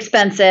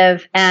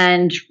expensive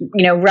and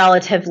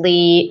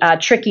relatively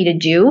tricky to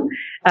do.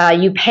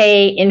 You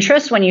pay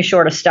interest when you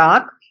short a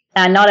stock,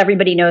 and not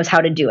everybody knows how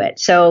to do it.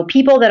 So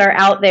people that are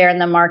out there in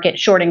the market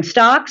shorting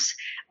stocks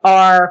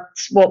are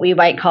what we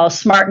might call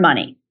smart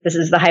money. This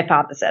is the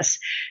hypothesis.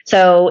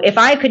 So if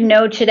I could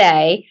know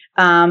today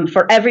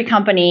for every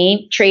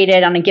company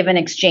traded on a given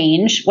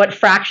exchange, what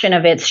fraction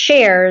of its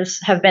shares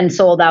have been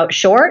sold out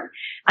short,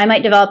 I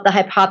might develop the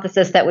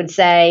hypothesis that would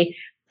say,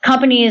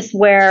 companies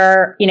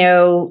where,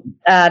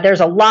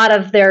 there's a lot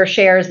of their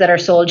shares that are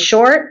sold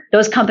short,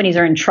 those companies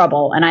are in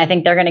trouble. And I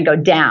think they're going to go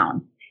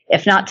down.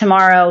 If not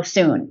tomorrow,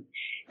 soon.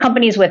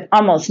 Companies with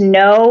almost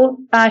no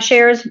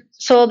shares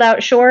sold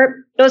out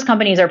short, those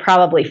companies are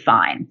probably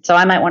fine. So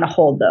I might want to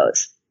hold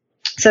those.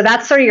 So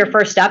that's sort of your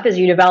first step, is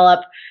you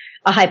develop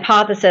a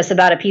hypothesis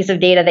about a piece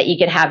of data that you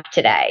could have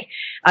today.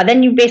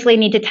 Then you basically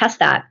need to test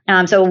that.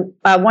 So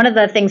one of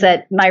the things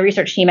that my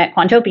research team at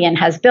Quantopian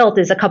has built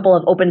is a couple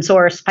of open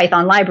source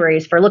Python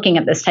libraries for looking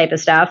at this type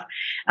of stuff.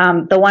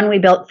 The one we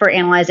built for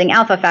analyzing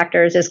alpha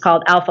factors is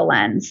called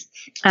AlphaLens.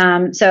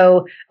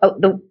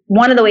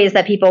 One of the ways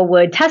that people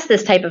would test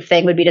this type of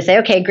thing would be to say,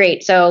 okay,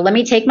 great. So let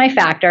me take my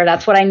factor.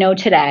 That's what I know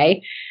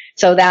today.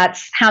 So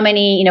that's how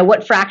many,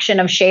 what fraction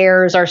of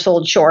shares are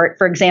sold short,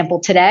 for example,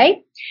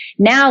 today.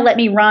 Now let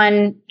me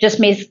run just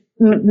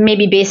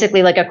maybe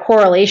basically like a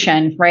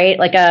correlation, right?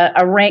 Like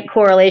a rank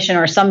correlation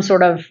or some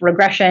sort of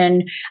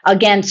regression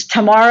against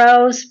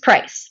tomorrow's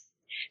price.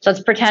 So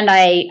let's pretend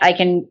I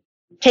can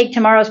take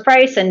tomorrow's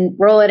price and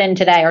roll it in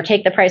today, or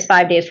take the price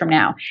 5 days from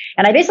now.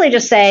 And I basically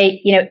just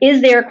say,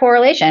 is there a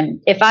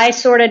correlation? If I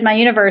sorted my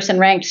universe and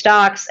ranked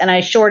stocks and I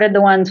shorted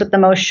the ones with the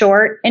most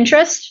short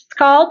interest, it's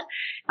called,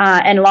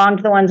 and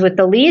longed the ones with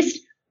the least,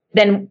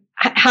 then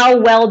how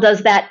well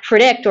does that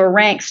predict or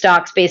rank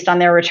stocks based on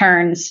their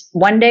returns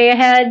 1 day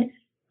ahead,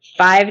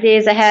 5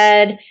 days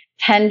ahead,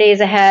 10 days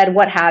ahead,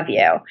 what have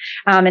you?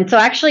 And so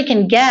I actually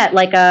can get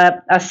like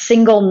a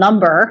single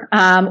number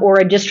or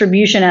a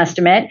distribution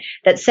estimate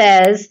that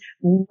says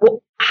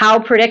how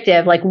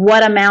predictive, like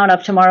what amount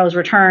of tomorrow's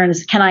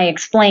returns can I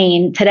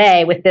explain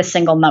today with this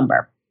single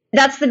number?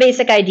 That's the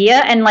basic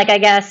idea. And like, I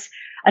guess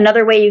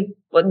another way,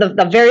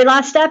 the very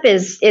last step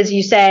is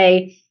you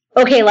say,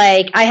 okay,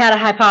 like I had a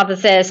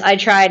hypothesis, I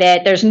tried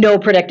it, there's no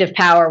predictive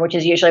power, which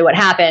is usually what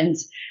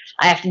happens.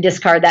 I have to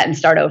discard that and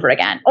start over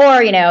again.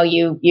 Or,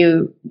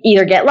 you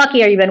either get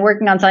lucky or you've been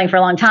working on something for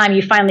a long time,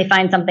 you finally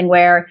find something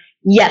where,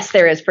 yes,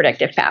 there is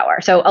predictive power.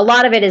 So a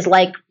lot of it is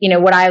like,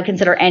 what I would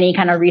consider any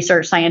kind of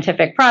research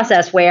scientific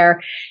process where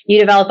you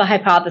develop a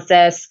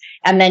hypothesis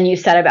and then you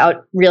set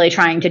about really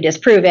trying to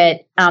disprove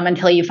it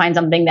until you find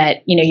something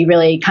that, you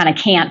really kind of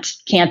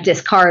can't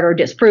discard or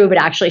disprove. It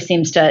actually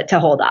seems to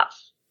hold up.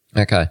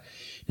 Okay.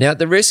 Now, at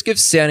the risk of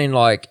sounding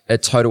like a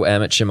total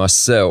amateur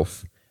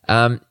myself,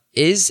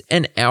 is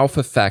an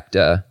alpha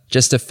factor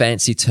just a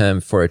fancy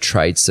term for a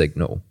trade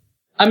signal?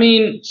 I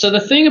mean, so the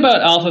thing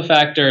about alpha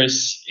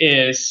factors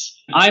is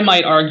I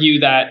might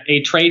argue that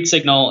a trade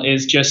signal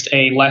is just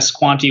a less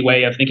quanty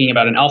way of thinking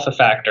about an alpha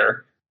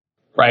factor,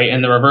 right,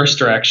 in the reverse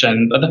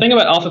direction. But the thing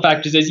about alpha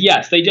factors is,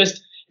 yes, they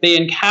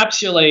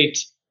encapsulate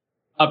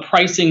a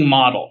pricing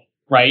model,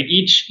 right?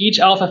 Each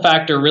alpha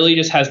factor really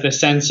just has this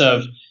sense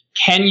of,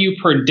 can you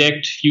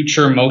predict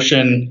future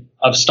motion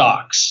of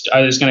stocks?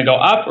 Is it going to go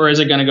up or is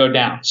it going to go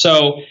down?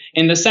 So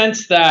in the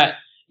sense that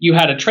you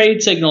had a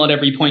trade signal at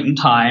every point in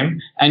time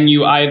and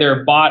you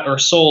either bought or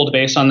sold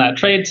based on that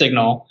trade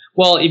signal,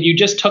 well, if you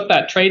just took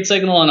that trade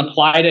signal and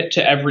applied it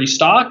to every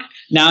stock,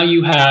 now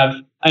you have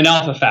an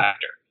alpha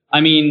factor.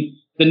 I mean,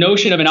 the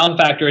notion of an alpha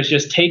factor is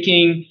just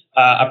taking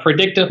a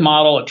predictive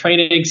model, a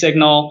trading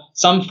signal,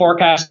 some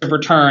forecast of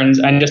returns,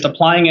 and just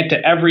applying it to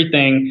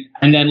everything,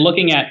 and then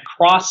looking at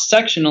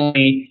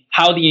cross-sectionally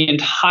how the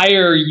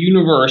entire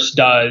universe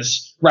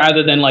does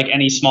rather than like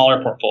any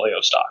smaller portfolio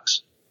of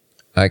stocks.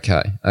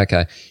 Okay.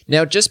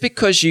 Now, just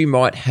because you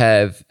might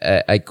have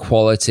a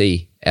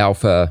quality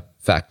alpha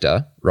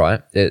factor,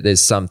 right?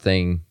 There's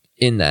something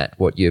in that,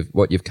 what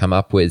you've come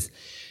up with.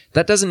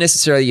 That doesn't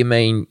necessarily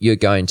mean you're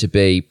going to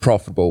be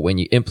profitable when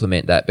you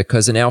implement that,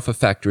 because an alpha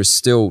factor is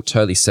still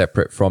totally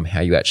separate from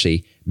how you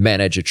actually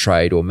manage a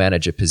trade or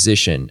manage a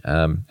position.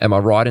 Am I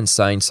right in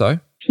saying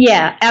so?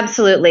 Yeah,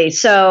 absolutely.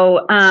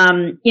 So,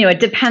 it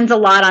depends a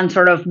lot on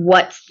sort of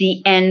what's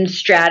the end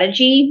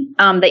strategy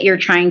that you're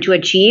trying to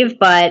achieve.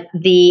 But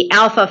the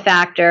alpha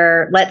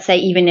factor, let's say,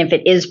 even if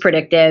it is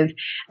predictive,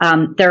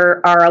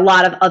 there are a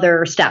lot of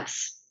other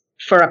steps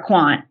for a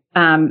quant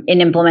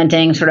in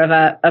implementing sort of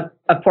a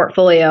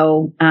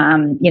portfolio,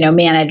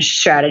 managed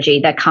strategy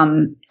that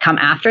come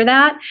after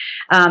that.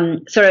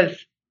 Sort of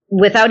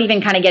without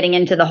even kind of getting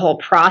into the whole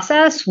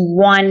process,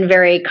 one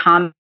very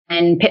common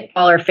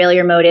pitfall or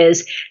failure mode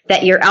is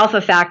that your alpha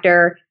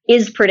factor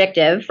is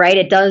predictive, right?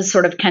 It does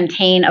sort of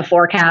contain a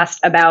forecast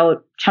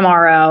about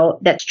tomorrow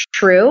that's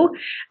true,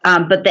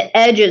 but the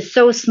edge is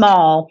so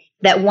small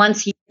that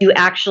once you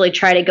actually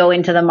try to go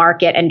into the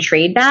market and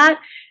trade that,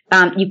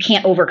 you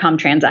can't overcome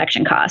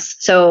transaction costs.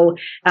 So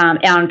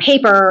on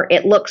paper,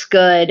 it looks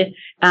good,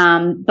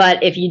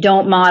 but if you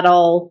don't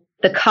model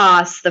the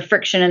costs, the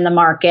friction in the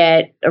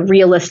market,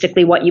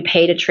 realistically what you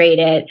pay to trade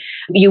it,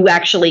 you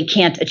actually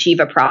can't achieve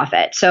a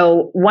profit.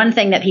 So one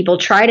thing that people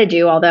try to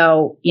do,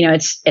 although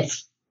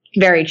it's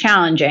very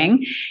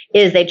challenging,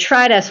 is they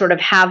try to sort of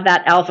have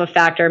that alpha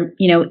factor,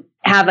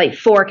 have a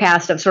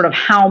forecast of sort of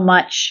how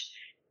much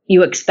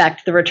you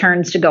expect the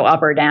returns to go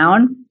up or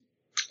down.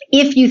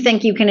 If you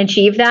think you can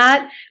achieve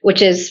that,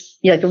 which is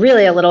like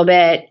really a little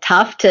bit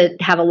tough to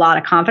have a lot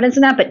of confidence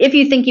in that, but if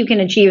you think you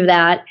can achieve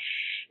that,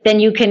 then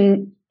you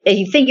can, if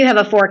you think you have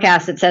a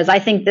forecast that says, I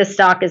think this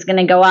stock is going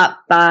to go up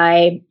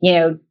by,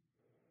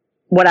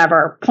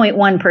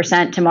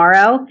 0.1%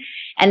 tomorrow.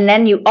 And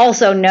then you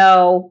also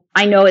know,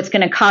 I know it's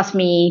going to cost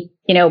me,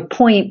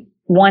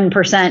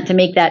 0.1% to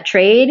make that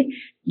trade.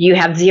 you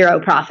have zero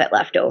profit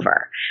left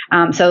over.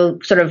 So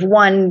sort of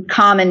one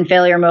common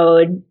failure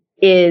mode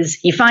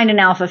is you find an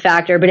alpha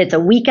factor, but it's a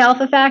weak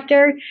alpha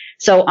factor.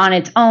 So on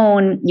its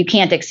own, you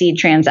can't exceed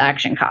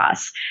transaction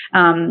costs.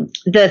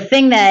 The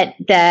thing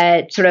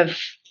that sort of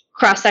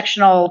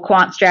cross-sectional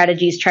quant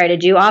strategies try to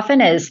do often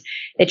is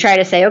they try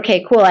to say,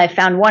 okay, cool, I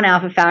found one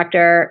alpha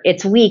factor.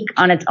 It's weak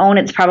on its own.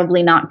 It's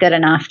probably not good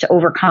enough to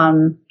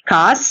overcome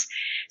costs.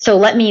 So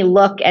let me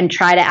look and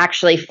try to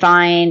actually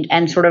find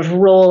and sort of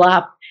roll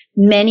up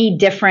many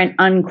different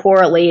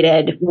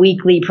uncorrelated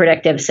weekly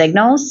predictive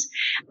signals,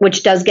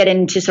 which does get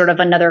into sort of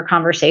another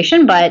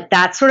conversation, but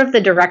that's sort of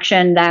the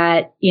direction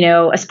that,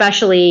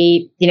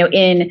 especially,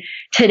 in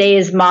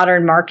today's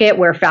modern market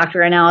where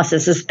factor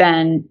analysis has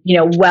been,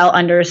 well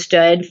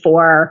understood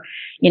for,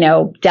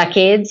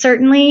 decades,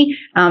 certainly.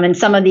 And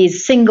some of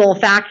these single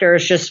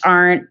factors just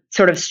aren't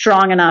sort of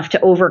strong enough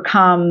to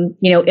overcome,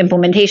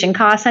 implementation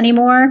costs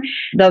anymore.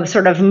 The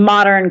sort of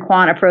modern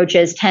quant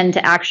approaches tend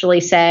to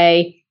actually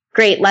say,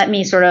 great, let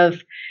me sort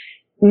of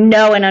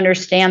know and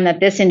understand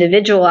that this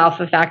individual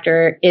alpha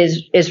factor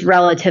is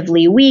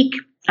relatively weak,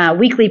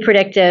 weakly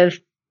predictive.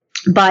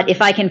 But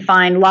if I can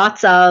find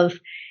lots of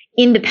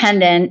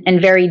independent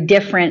and very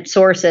different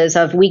sources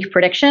of weak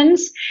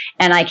predictions,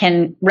 and I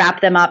can wrap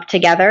them up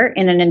together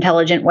in an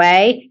intelligent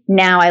way,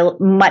 now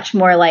I'm much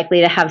more likely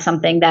to have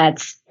something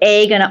that's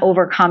A, going to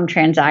overcome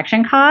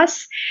transaction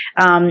costs,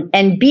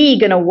 and B,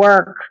 going to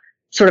work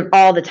sort of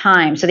all the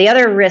time. So the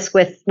other risk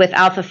with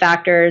alpha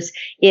factors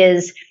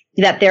is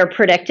that they're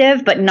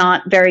predictive, but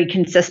not very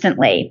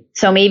consistently.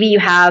 So maybe you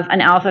have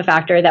an alpha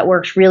factor that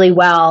works really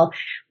well,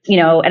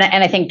 and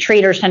I think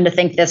traders tend to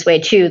think this way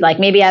too. Like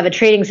maybe I have a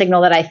trading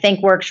signal that I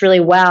think works really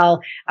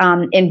well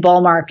in bull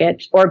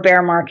markets or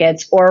bear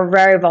markets or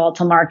very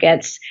volatile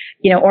markets,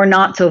 or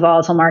not so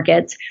volatile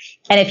markets.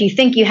 And if you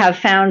think you have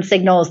found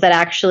signals that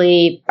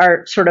actually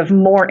are sort of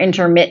more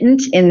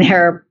intermittent in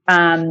their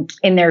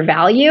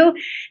value,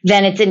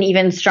 then it's an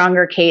even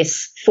stronger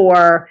case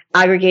for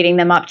aggregating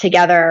them up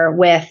together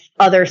with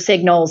other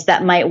signals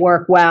that might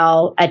work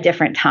well at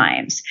different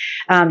times.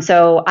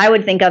 So I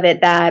would think of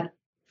it that,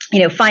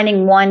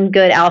 finding one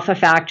good alpha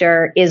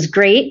factor is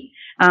great.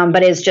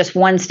 But is just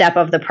one step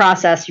of the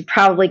process. You're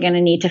probably going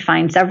to need to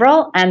find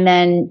several. And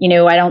then,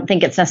 I don't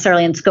think it's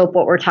necessarily in scope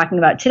what we're talking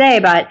about today,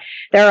 but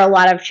there are a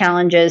lot of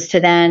challenges to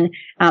then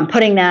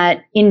putting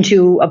that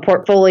into a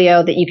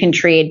portfolio that you can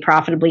trade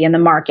profitably in the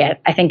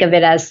market. I think of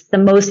it as the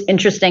most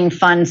interesting,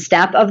 fun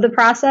step of the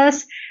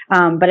process,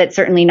 but it's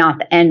certainly not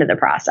the end of the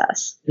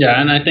process.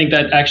 Yeah, and I think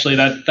that actually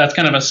that's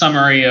kind of a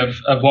summary of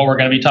what we're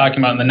going to be talking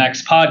about in the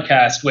next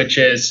podcast, which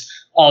is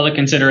all the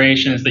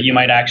considerations that you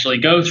might actually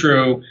go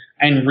through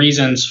and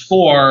reasons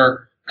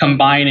for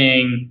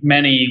combining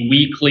many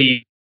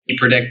weekly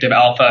predictive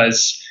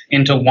alphas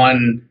into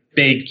one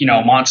big,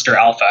 monster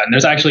alpha. And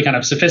there's actually kind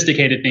of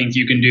sophisticated things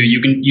you can do.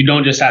 You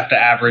don't just have to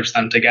average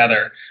them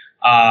together.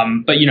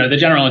 But the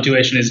general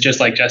intuition is just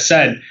like Jess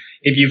said,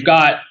 if you've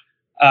got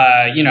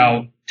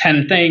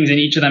 10 things and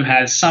each of them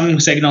has some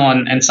signal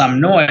and some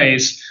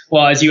noise,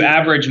 well, as you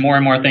average more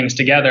and more things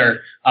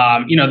together,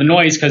 the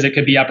noise, because it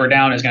could be up or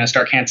down, is going to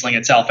start canceling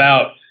itself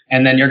out.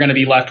 And then you're going to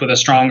be left with a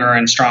stronger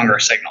and stronger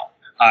signal.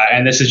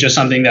 And this is just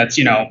something that's,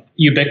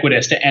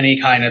 ubiquitous to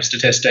any kind of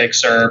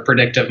statistics or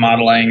predictive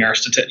modeling or,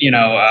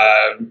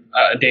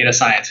 data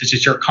science. It's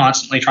just you're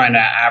constantly trying to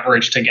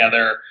average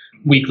together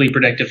weekly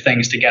predictive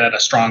things to get at a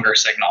stronger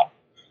signal.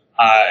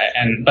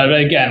 But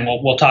again,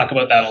 we'll talk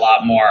about that a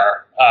lot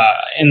more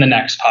in the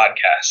next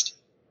podcast.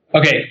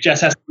 Okay, Jess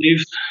has to leave.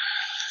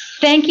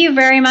 Thank you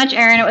very much,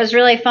 Aaron. It was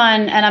really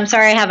fun. And I'm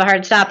sorry I have a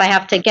hard stop. I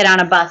have to get on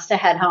a bus to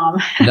head home.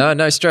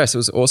 No stress. It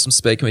was awesome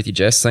speaking with you,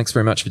 Jess. Thanks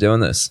very much for doing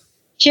this.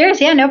 Cheers.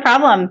 Yeah, no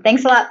problem.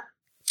 Thanks a lot.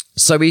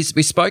 So we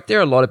spoke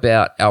there a lot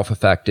about alpha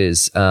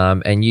factors,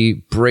 and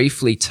you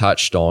briefly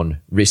touched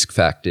on risk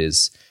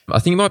factors. I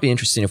think it might be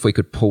interesting if we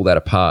could pull that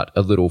apart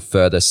a little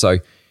further. So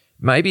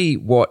maybe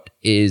what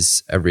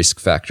is a risk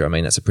factor? I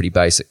mean, that's a pretty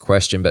basic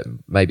question, but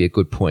maybe a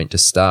good point to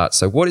start.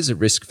 So what is a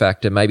risk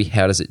factor? Maybe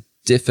how does it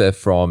differ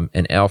from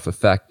an alpha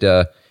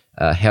factor?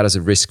 How does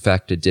a risk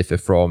factor differ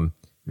from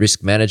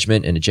risk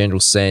management in a general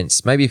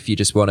sense? Maybe if you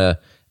just want to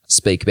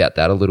speak about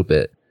that a little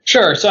bit.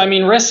 Sure. So,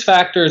 risk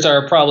factors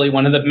are probably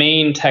one of the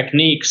main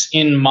techniques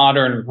in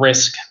modern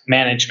risk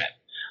management,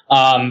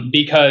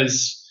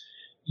 because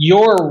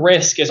your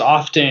risk is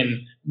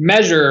often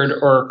measured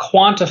or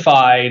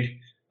quantified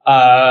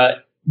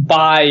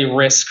by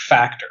risk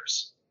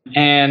factors.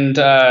 And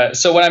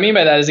so what I mean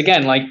by that is,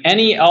 again, like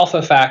any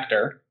alpha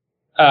factor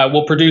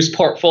will produce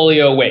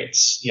portfolio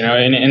weights,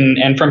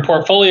 and from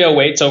portfolio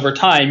weights over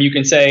time, you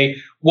can say,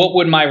 what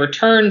would my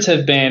returns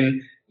have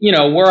been,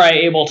 were I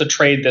able to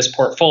trade this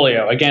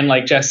portfolio? Again,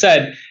 like Jess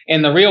said,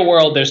 in the real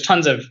world, there's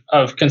tons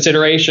of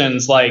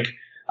considerations like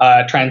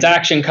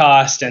transaction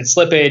cost and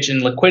slippage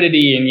and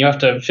liquidity, and you have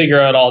to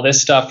figure out all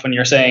this stuff when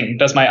you're saying,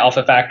 does my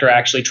alpha factor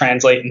actually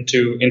translate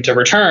into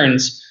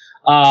returns?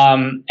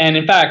 And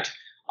in fact,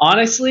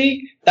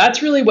 honestly,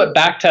 that's really what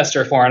backtesters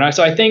are for. And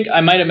so I think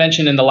I might have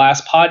mentioned in the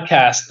last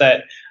podcast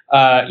that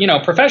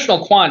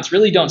professional quants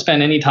really don't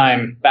spend any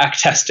time back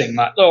testing,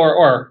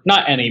 or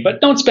not any,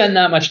 but don't spend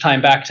that much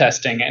time back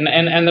testing.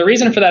 And the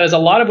reason for that is a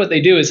lot of what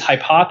they do is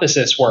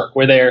hypothesis work,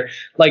 where they're,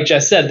 like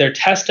Jess said, they're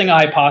testing a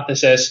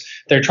hypothesis.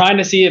 They're trying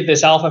to see if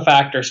this alpha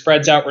factor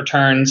spreads out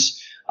returns,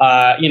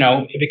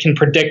 if it can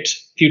predict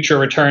future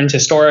returns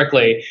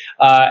historically.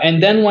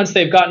 And then once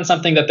they've gotten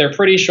something that they're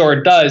pretty sure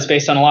it does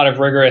based on a lot of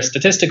rigorous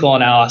statistical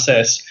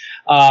analysis,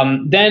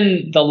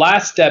 then the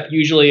last step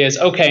usually is,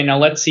 okay, now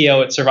let's see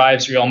how it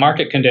survives real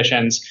market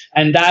conditions.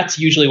 And that's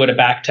usually what a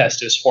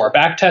backtest is for.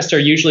 Backtests are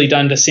usually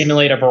done to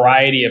simulate a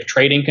variety of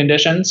trading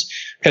conditions,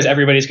 because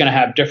everybody's going to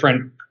have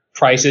different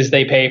prices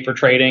they pay for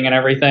trading and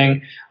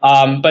everything.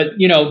 But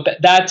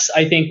that's,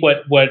 I think,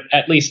 what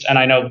at least, and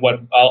I know what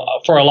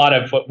for a lot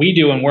of what we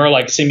do, and we're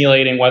like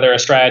simulating whether a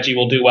strategy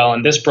will do well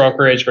in this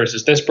brokerage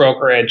versus this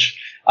brokerage.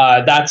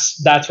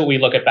 That's what we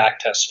look at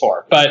backtests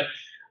for. But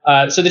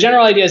so the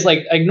general idea is,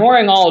 like,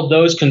 ignoring all of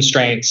those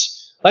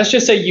constraints. Let's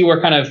just say you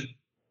were kind of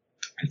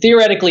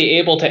theoretically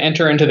able to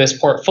enter into this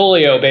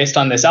portfolio based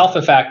on this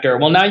alpha factor.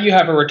 Well, now you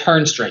have a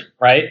return stream,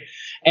 right?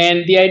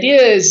 And the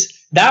idea is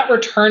that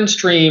return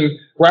stream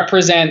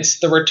represents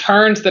the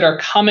returns that are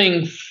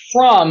coming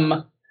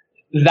from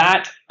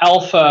that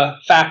alpha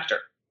factor.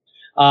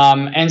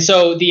 And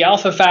so the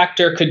alpha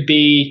factor could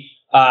be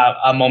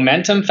a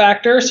momentum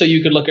factor. So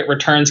you could look at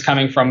returns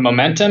coming from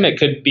momentum. It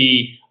could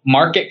be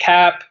market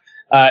cap.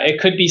 It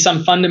could be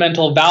some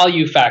fundamental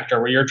value factor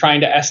where you're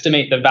trying to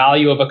estimate the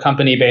value of a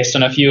company based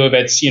on a few of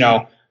its,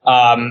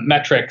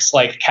 metrics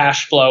like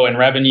cash flow and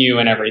revenue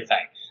and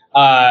everything.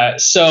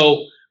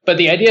 But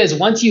the idea is,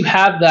 once you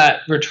have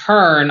that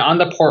return on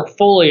the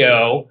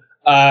portfolio,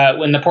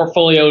 when the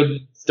portfolio,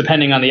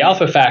 depending on the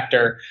alpha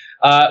factor,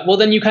 well,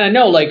 then you kind of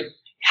know, like,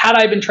 had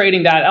I been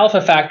trading that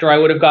alpha factor, I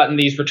would have gotten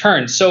these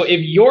returns. So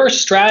if your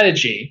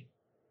strategy,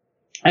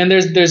 and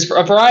there's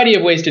a variety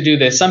of ways to do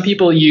this. Some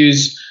people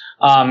use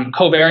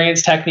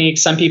covariance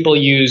techniques. Some people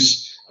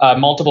use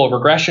multiple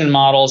regression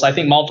models. I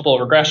think multiple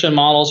regression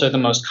models are the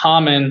most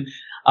common.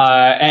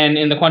 And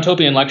in the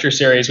Quantopian lecture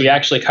series, we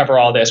actually cover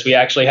all this. We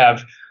actually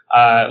have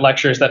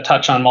lectures that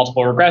touch on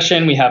multiple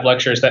regression. We have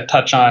lectures that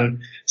touch on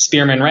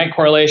Spearman rank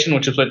correlation,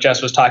 which is what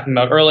Jess was talking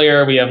about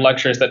earlier. We have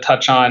lectures that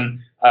touch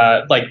on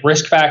like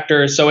risk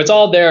factors. So it's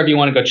all there if you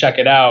want to go check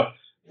it out.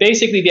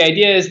 Basically, the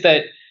idea is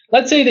that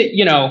let's say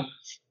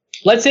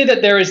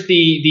that there is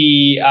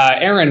the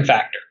Aaron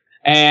factor,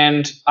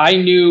 and I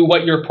knew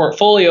what your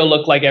portfolio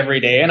looked like every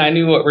day, and I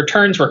knew what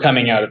returns were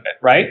coming out of it,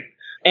 right?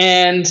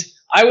 And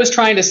I was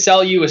trying to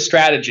sell you a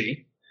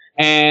strategy,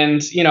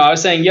 and I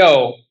was saying,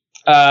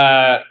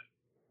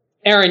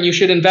 Aaron, you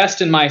should invest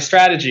in my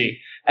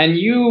strategy. And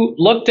you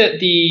looked at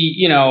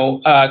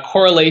the,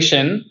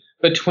 correlation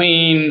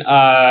between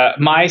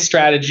my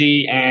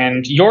strategy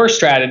and your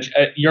strategy,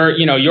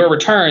 your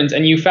returns,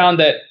 and you found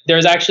that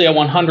there's actually a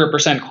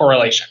 100%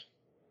 correlation.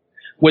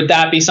 Would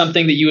that be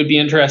something that you would be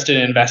interested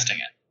in investing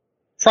in?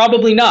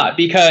 Probably not,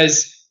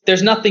 because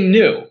there's nothing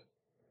new.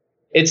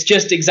 It's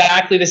just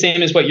exactly the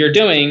same as what you're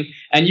doing,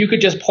 and you could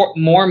just pour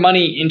more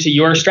money into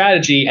your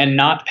strategy and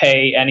not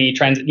pay any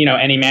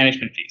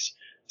management fees.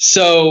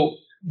 So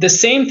the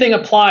same thing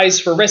applies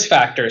for risk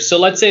factors. So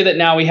let's say that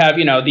now we have,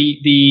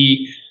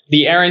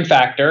 the Aaron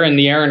factor and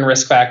the Aaron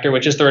risk factor,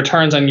 which is the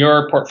returns on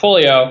your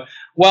portfolio.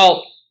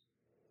 Well,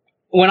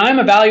 when I'm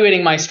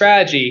evaluating my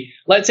strategy,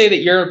 let's say that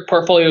your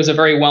portfolio is a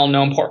very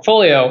well-known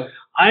portfolio.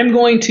 I'm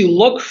going to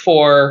look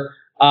for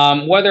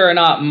whether or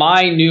not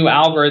my new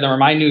algorithm or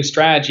my new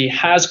strategy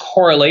has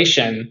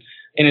correlation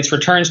in its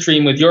return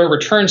stream with your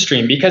return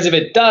stream. Because if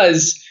it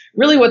does,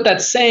 really what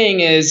that's saying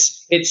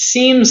is it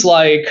seems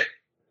like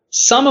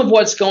some of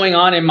what's going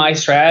on in my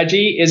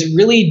strategy is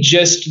really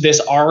just this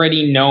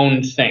already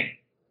known thing.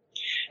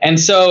 And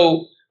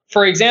so,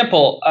 for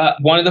example,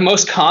 one of the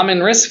most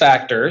common risk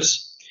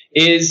factors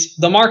is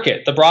the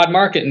market, the broad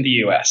market in the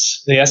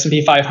US, the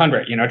S&P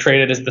 500,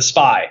 traded as the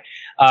SPY.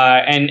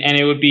 And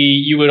it would be,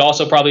 you would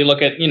also probably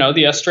look at,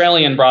 the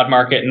Australian broad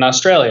market in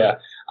Australia.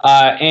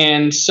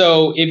 And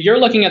so if you're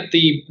looking at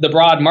the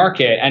broad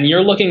market and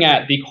you're looking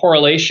at the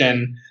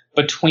correlation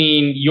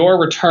between your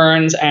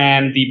returns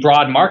and the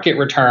broad market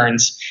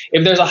returns,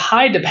 if there's a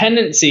high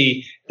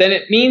dependency, then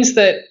it means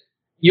that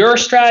your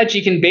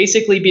strategy can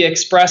basically be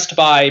expressed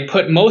by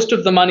put most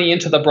of the money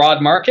into the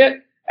broad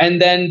market and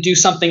then do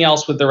something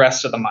else with the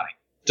rest of the money.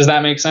 Does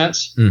that make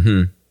sense?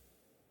 Mm-hmm.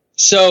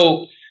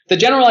 So the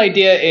general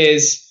idea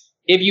is,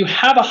 if you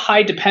have a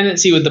high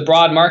dependency with the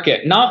broad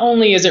market, not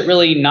only is it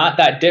really not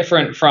that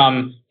different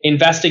from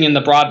investing in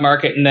the broad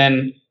market and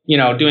then,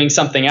 doing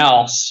something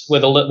else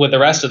with the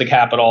rest of the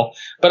capital,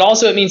 but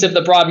also it means if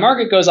the broad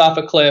market goes off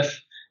a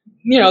cliff,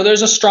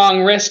 there's a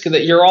strong risk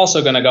that you're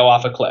also going to go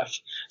off a cliff.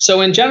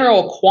 So in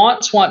general,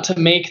 quants want to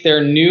make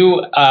their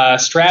new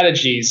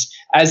strategies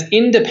as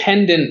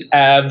independent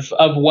of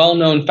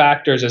well-known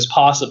factors as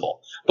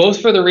possible,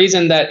 both for the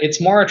reason that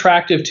it's more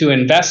attractive to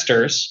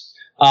investors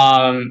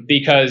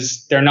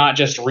because they're not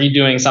just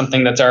redoing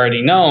something that's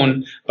already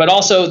known, but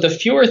also the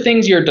fewer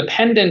things you're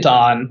dependent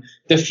on,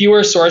 the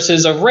fewer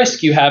sources of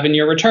risk you have in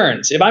your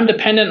returns. If I'm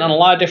dependent on a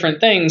lot of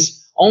different things,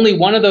 only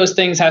one of those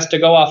things has to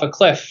go off a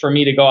cliff for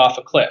me to go off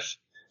a cliff.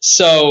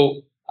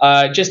 So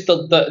just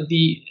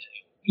the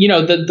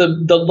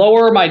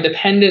lower my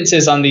dependence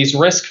is on these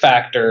risk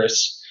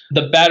factors,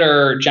 the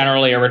better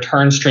generally a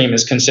return stream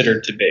is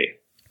considered to be.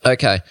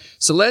 Okay,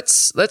 so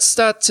let's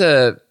start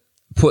to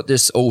put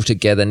this all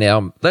together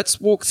now.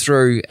 Let's walk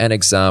through an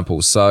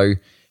example. So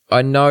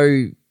I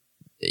know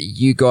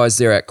you guys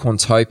there at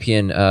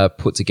Quantopian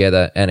put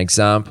together an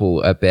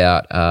example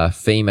about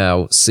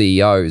female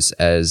CEOs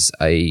as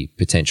a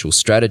potential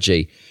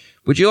strategy.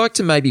 Would you like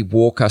to maybe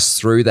walk us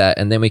through that,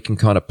 and then we can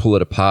kind of pull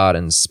it apart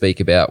and speak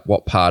about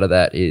what part of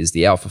that is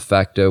the alpha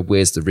factor,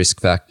 where's the risk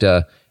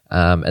factor,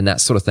 and that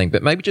sort of thing.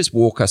 But maybe just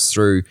walk us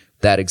through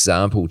that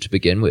example to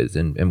begin with,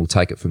 and we'll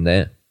take it from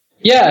there.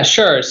 Yeah,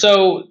 sure.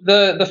 So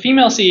the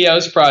Female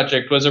CEOs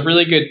Project was a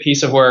really good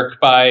piece of work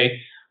by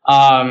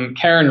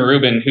Karen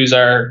Rubin, who's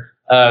our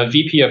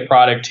VP of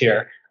product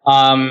here.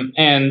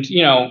 And,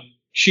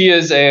 she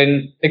is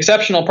an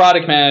exceptional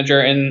product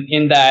manager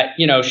in that,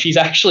 she's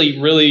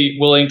actually really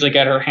willing to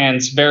get her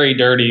hands very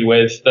dirty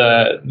with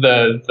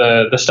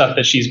the stuff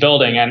that she's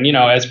building. And,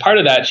 as part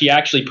of that, she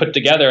actually put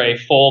together a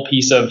full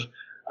piece of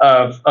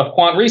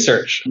quant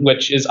research,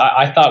 which is,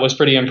 I thought was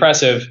pretty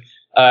impressive,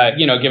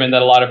 given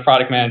that a lot of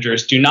product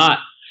managers do not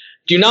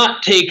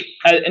take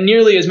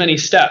nearly as many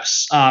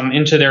steps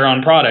into their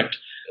own product.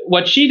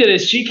 What she did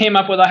is she came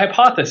up with a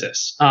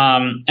hypothesis,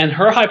 and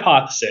her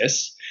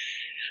hypothesis,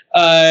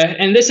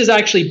 and this is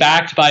actually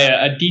backed by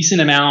a decent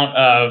amount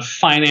of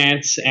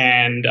finance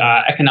and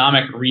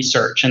economic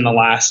research in the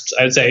last,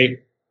 I would say,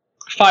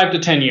 5 to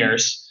 10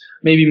 years,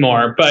 maybe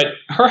more. But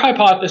her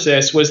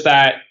hypothesis was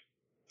that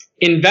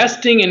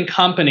investing in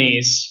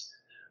companies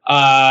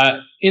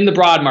in the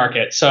broad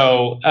market,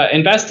 so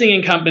investing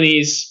in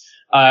companies,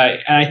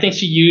 and I think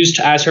she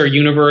used as her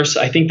universe,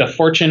 I think the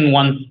Fortune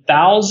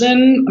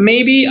 1000,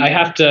 maybe. I'd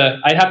have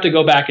to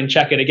go back and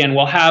check it again.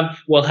 We'll have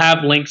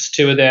links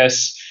to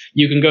this.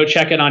 You can go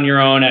check it on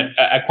your own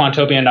at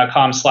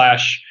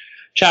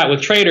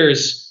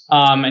quantopian.com/chatwithtraders,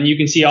 and you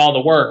can see all the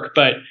work.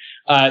 But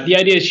the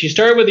idea is she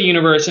started with the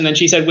universe, and then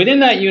she said, within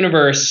that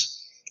universe,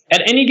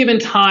 at any given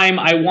time,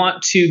 I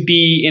want to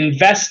be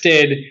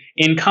invested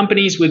in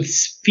companies with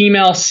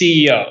female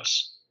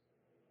CEOs.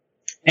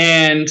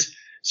 And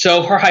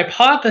so her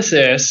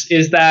hypothesis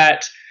is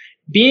that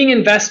being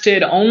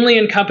invested only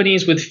in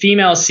companies with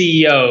female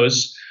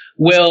CEOs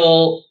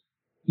will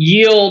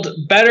yield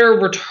better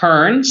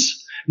returns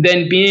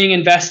than being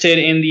invested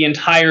in the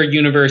entire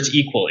universe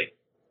equally.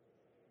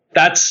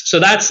 That's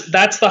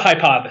the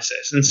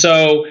hypothesis. And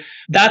so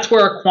that's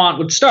where a quant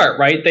would start,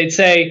 right? They'd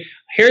say,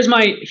 here's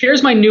my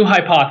new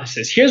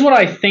hypothesis. Here's what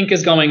I think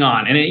is going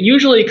on. And it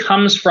usually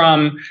comes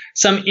from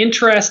some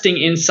interesting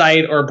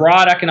insight or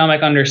broad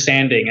economic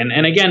understanding.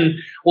 And again,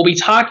 what we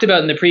talked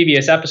about in the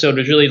previous episode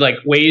was really like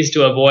ways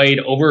to avoid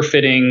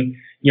overfitting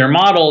your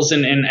models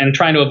and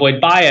trying to avoid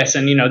bias.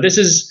 And,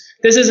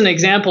 this is an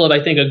example of, I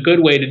think, a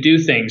good way to do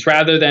things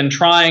rather than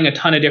trying a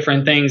ton of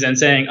different things and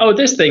saying, oh,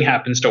 this thing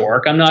happens to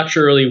work. I'm not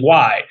sure really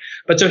why.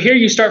 But so here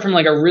you start from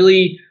like a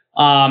really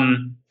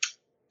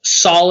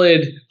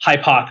solid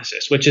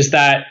hypothesis, which is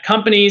that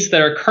companies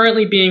that are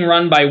currently being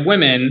run by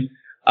women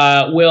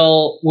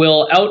will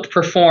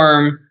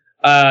outperform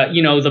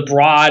the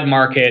broad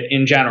market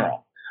in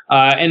general.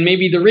 And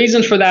maybe the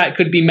reasons for that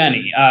could be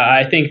many.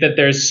 I think that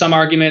there's some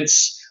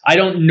arguments. I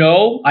don't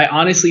know. I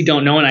honestly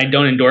don't know, and I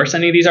don't endorse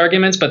any of these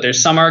arguments. But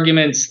there's some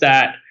arguments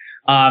that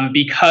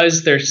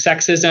because there's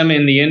sexism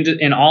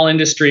in all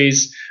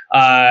industries,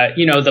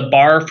 the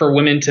bar for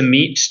women to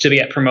meet to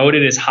get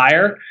promoted is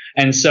higher.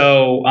 And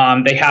so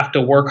they have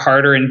to work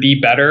harder and be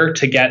better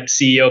to get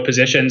CEO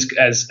positions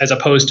as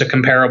opposed to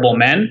comparable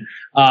men.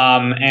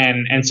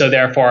 And so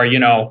therefore,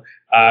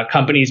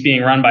 companies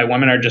being run by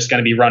women are just going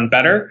to be run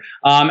better.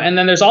 And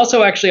then there's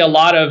also actually a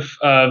lot of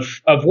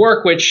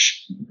work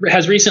which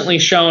has recently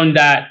shown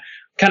that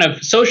kind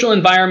of social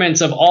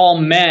environments of all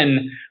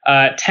men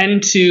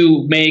tend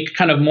to make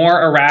kind of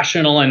more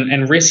irrational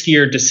and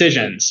riskier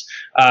decisions.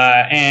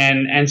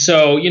 And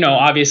so,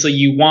 obviously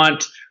you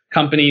want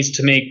companies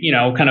to make,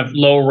 kind of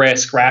low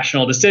risk,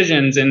 rational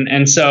decisions.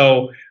 And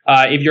so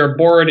if your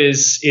board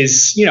is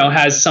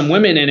has some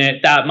women in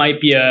it, that might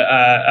be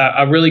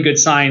a really good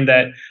sign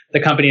that the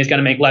company is going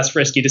to make less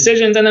risky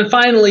decisions. And then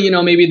finally,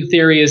 maybe the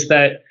theory is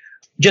that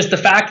just the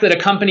fact that a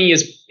company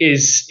is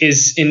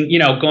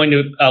going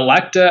to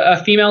elect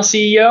a female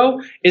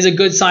CEO is a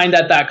good sign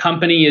that that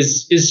company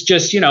is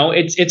just,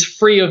 it's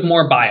free of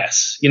more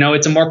bias.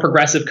 It's a more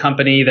progressive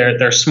company.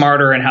 They're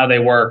smarter in how they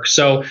work.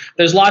 So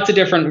there's lots of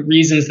different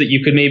reasons that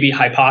you could maybe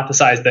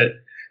hypothesize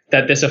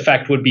that this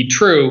effect would be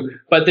true.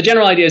 But the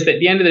general idea is that at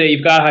the end of the day,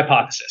 you've got a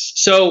hypothesis.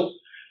 So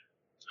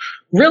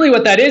really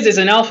what that is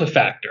an alpha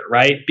factor,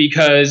 right?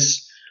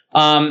 Because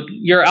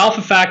your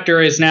alpha factor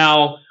is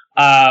now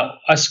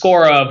a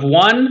score of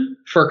 1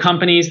 for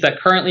companies that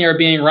currently are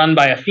being run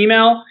by a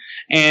female,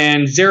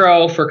 and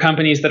 0 for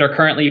companies that are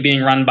currently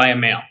being run by a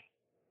male.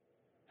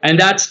 And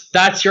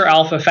that's your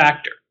alpha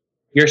factor.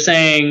 You're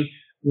saying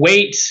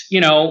weight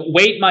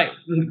might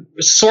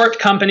sort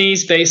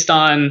companies based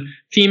on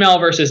female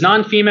versus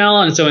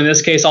non-female. And so in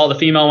this case, all the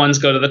female ones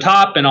go to the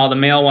top and all the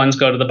male ones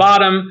go to the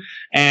bottom.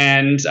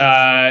 And,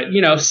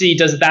 see,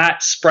 does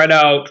that spread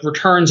out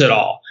returns at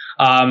all?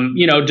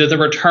 Do the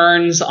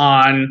returns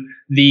on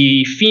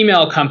the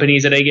female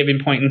companies at a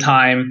given point in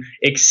time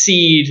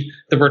exceed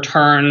the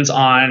returns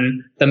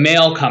on the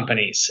male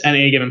companies at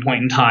any given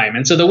point in time?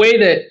 And so the way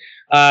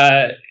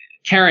that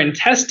Karen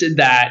tested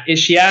that is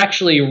she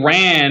actually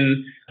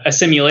ran a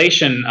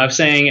simulation of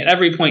saying at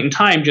every point in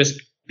time,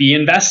 just be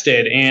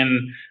invested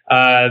in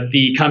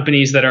the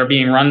companies that are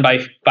being run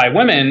by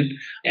women.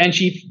 And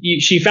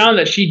she found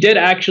that she did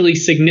actually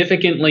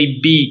significantly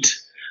beat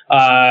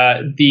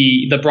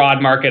the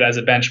broad market as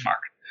a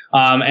benchmark.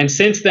 And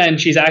since then,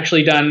 she's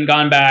actually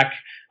gone back.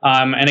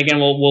 And again,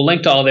 we'll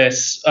link to all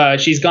this.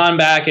 She's gone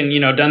back and,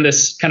 done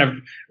this kind of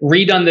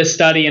redone this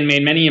study and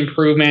made many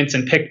improvements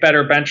and picked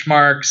better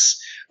benchmarks.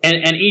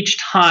 And each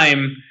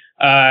time,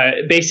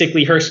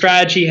 basically her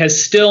strategy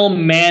has still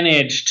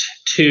managed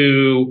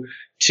to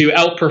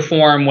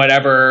outperform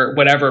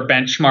whatever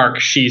benchmark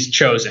she's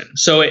chosen.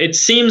 So it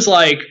seems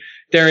like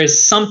there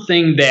is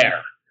something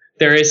there.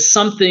 There is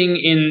something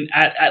in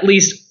at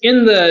least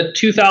in the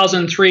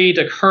 2003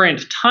 to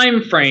current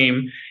time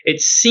frame.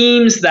 It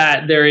seems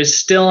that there is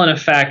still an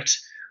effect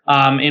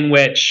in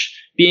which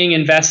being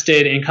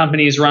invested in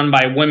companies run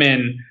by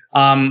women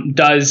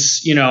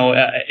does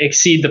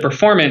exceed the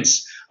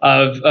performance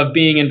of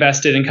being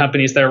invested in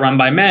companies that are run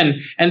by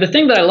men. And the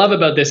thing that I love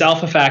about this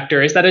alpha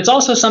factor is that it's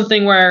also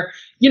something where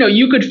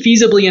you could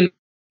feasibly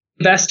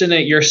invest in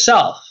it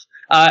yourself.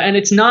 And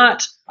it's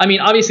not,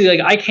 obviously, like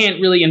I can't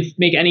really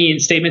make any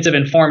statements of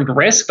informed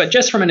risk, but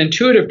just from an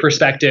intuitive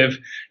perspective,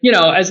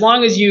 as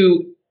long as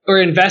you are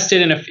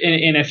invested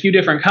in a few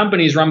different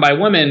companies run by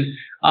women,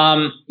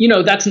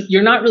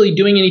 you're not really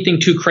doing anything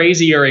too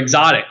crazy or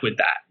exotic with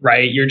that,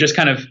 right? You're just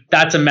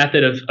that's a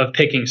method of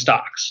picking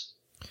stocks.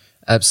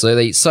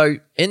 Absolutely. So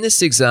in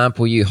this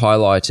example, you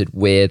highlighted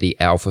where the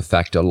alpha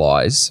factor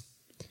lies.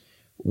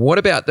 What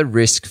about the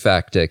risk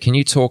factor? Can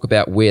you talk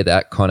about where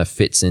that kind of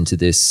fits into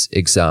this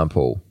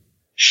example?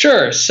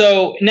 Sure.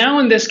 So now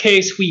in this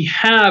case, we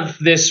have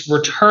this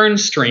return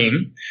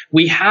stream.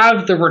 We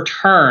have the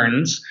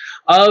returns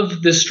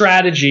of the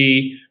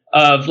strategy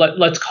of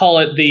let's call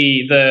it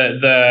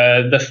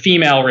the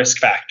female risk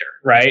factor,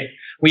 right?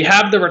 We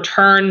have the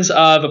returns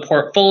of a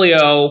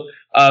portfolio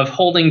of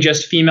holding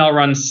just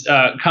female-run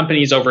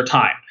companies over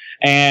time.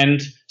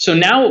 And so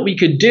now what we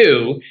could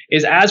do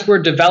is as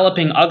we're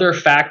developing other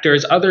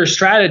factors, other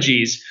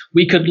strategies,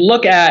 we could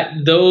look at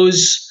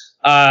those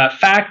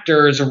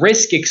factors'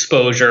 risk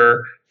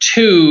exposure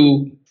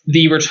to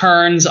the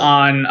returns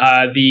on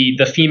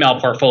the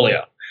female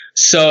portfolio.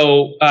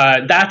 So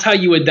that's how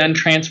you would then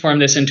transform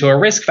this into a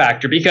risk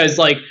factor, because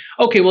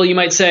you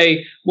might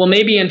say, well,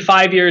 maybe in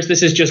 5 years,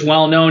 this is just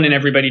well known and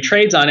everybody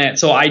trades on it.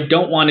 So I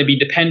don't want to be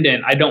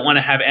dependent. I don't want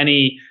to have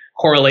any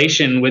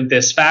correlation with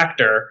this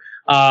factor.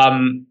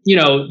 Then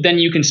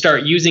you can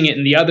start using it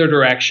in the other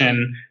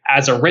direction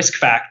as a risk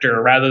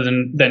factor rather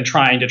than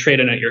trying to trade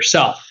on it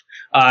yourself.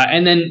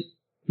 And then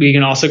we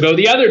can also go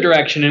the other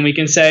direction and we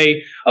can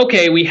say,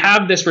 okay, we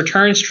have this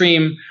return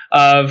stream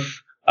of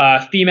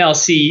female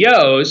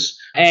CEOs,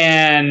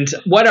 and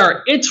what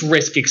are its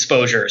risk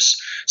exposures?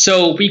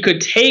 So we could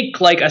take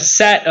a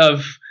set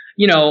of,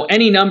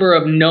 any number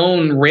of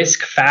known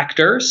risk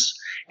factors,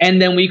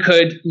 and then we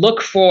could look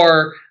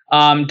for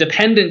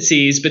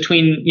dependencies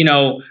between,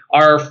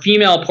 our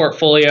female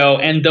portfolio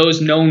and those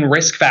known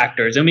risk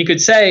factors. And we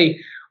could say,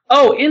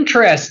 oh,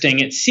 interesting.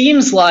 It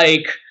seems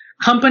like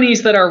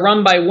companies that are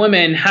run by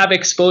women have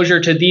exposure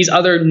to these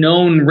other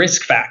known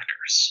risk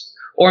factors.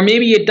 Or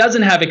maybe it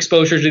doesn't have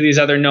exposure to these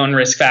other known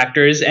risk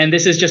factors, and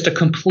this is just a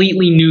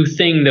completely new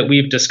thing that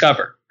we've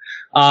discovered.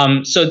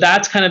 So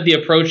that's kind of the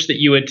approach that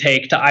you would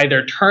take to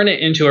either turn it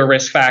into a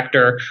risk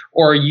factor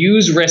or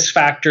use risk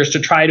factors to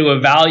try to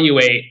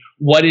evaluate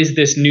what is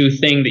this new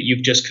thing that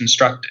you've just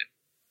constructed.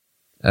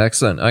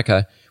 Excellent.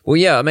 Okay. Well,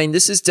 yeah,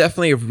 this is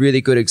definitely a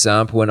really good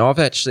example, and I've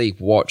actually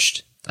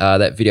watched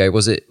that video.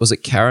 Was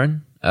it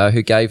Karen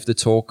who gave the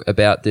talk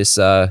about this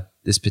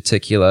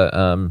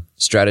particular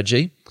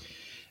strategy?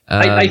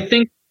 I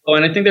think so,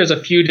 and I think there's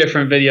a few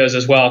different videos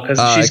as well, because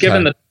she's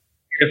given the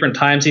different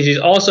times. She's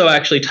also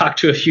actually talked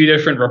to a few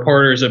different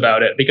reporters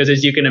about it, because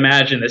as you can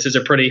imagine, this is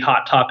a pretty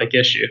hot topic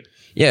issue.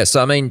 Yeah,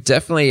 so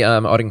definitely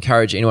I'd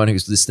encourage anyone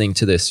who's listening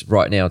to this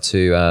right now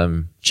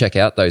to check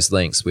out those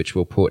links, which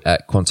we'll put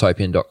at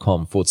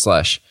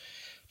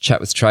quantopian.com/chat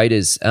with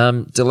traders.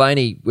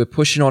 Delaney, we're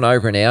pushing on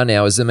over an hour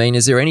now. Is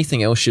there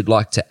anything else you'd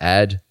like to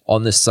add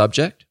on this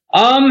subject?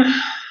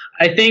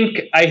 I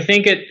think at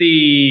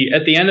the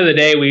end of the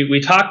day, we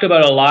talked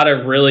about a lot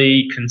of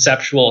really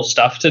conceptual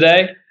stuff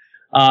today.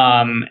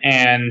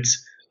 And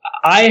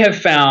I have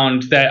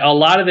found that a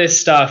lot of this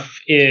stuff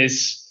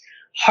is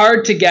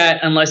hard to get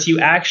unless you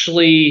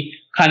actually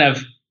kind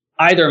of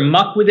either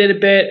muck with it a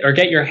bit or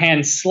get your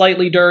hands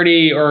slightly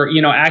dirty or,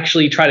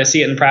 actually try to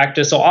see it in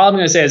practice. So all I'm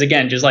going to say is,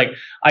 again, just like,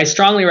 I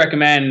strongly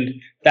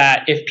recommend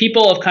that if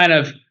people have kind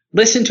of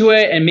listened to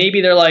it and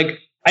maybe they're like,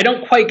 I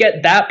don't quite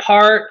get that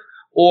part,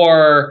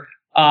 or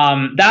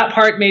that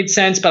part made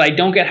sense, but I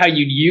don't get how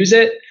you'd use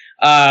it.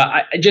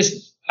 I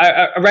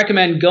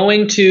recommend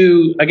going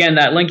to, again,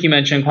 that link you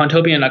mentioned,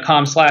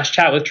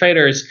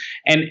 quantopian.com/chatwithtraders,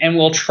 and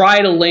we'll try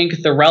to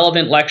link the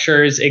relevant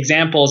lectures,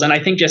 examples. And I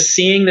think just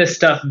seeing this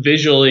stuff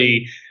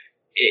visually,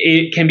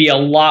 it can be a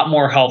lot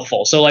more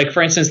helpful. So like,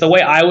 for instance, the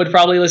way I would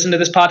probably listen to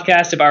this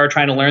podcast if I were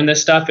trying to learn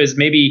this stuff is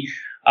maybe,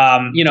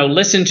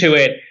 listen to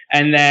it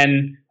and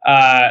then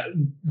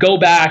go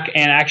back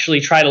and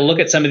actually try to look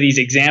at some of these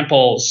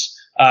examples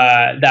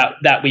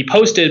that we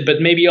posted, but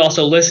maybe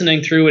also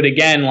listening through it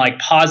again, like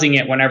pausing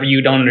it whenever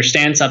you don't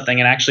understand something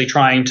and actually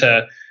trying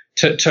to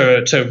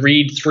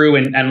read through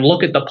and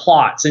look at the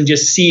plots and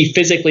just see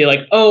physically like,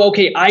 oh,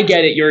 okay, I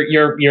get it.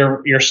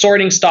 You're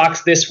sorting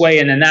stocks this way,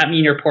 and then that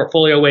means your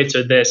portfolio weights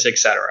are this,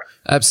 etc.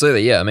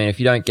 Absolutely, yeah. I mean, if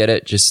you don't get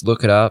it, just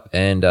look it up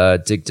and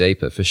dig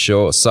deeper for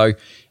sure. So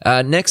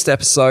next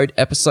episode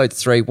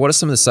 3, what are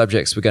some of the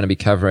subjects we're going to be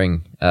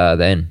covering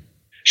then?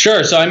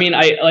 Sure. So, I mean,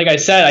 like I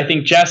said, I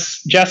think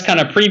Jess kind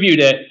of previewed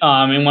it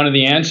in one of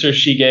the answers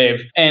she gave.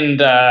 And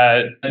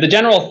the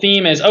general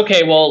theme is,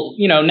 okay, well,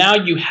 now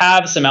you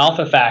have some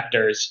alpha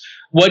factors.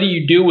 What do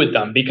you do with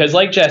them? Because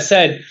like Jess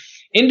said,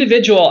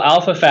 individual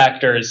alpha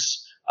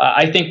factors,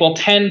 I think, will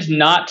tend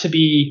not to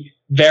be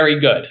very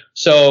good.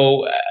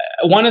 So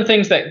one of the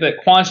things that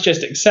quants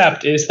just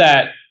accept is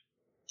that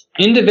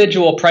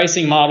individual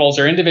pricing models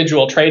or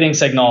individual trading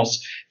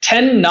signals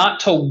tend not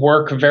to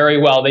work very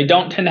well. They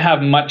don't tend to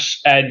have much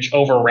edge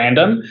over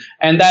random.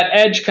 And that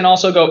edge can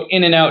also go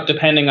in and out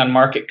depending on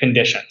market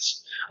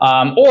conditions.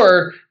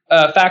 Or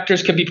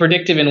factors could be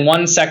predictive in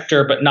one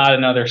sector, but not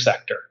another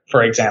sector,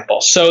 for example.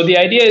 So the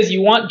idea is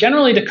you want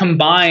generally to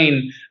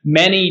combine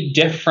many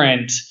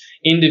different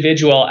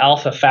individual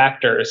alpha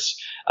factors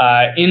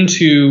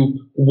into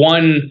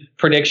one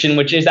prediction,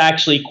 which is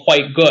actually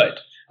quite good.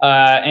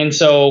 And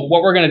so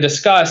what we're going to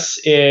discuss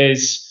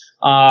is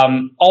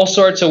all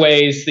sorts of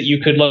ways that you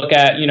could look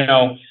at,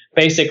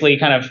 basically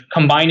kind of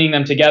combining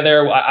them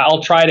together.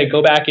 I'll try to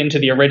go back into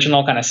the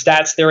original kind of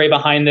stats theory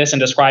behind this and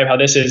describe how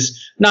this is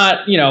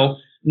not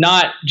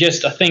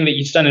just a thing that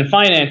you've done in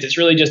finance. It's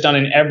really just done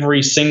in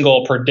every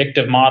single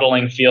predictive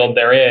modeling field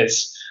there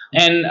is.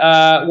 And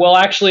we'll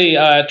actually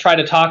try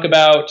to talk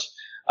about,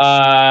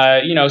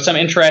 some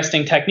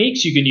interesting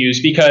techniques you can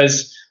use,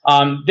 because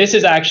this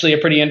is actually a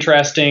pretty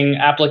interesting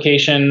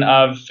application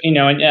of,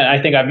 and I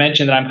think I've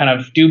mentioned that I'm kind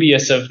of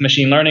dubious of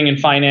machine learning in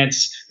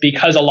finance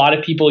because a lot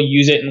of people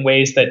use it in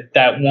ways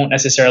that won't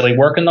necessarily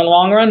work in the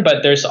long run,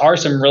 but there are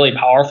some really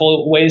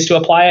powerful ways to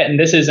apply it. And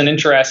this is an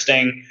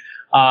interesting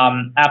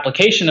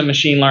application of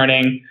machine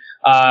learning,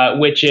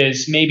 which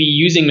is maybe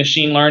using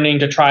machine learning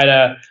to try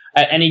to,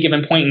 at any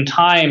given point in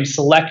time,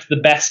 select the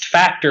best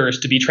factors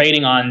to be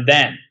trading on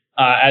then.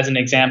 As an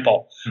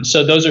example.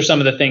 So those are some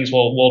of the things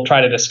we'll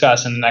try to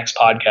discuss in the next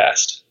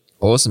podcast.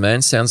 Awesome,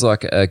 man. Sounds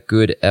like a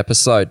good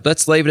episode.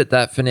 Let's leave it at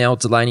that for now.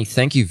 Delaney,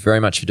 thank you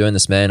very much for doing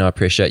this, man. I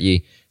appreciate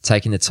you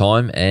taking the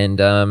time, and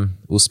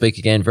we'll speak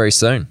again very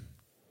soon.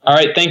 All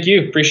right. Thank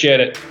you. Appreciate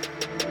it.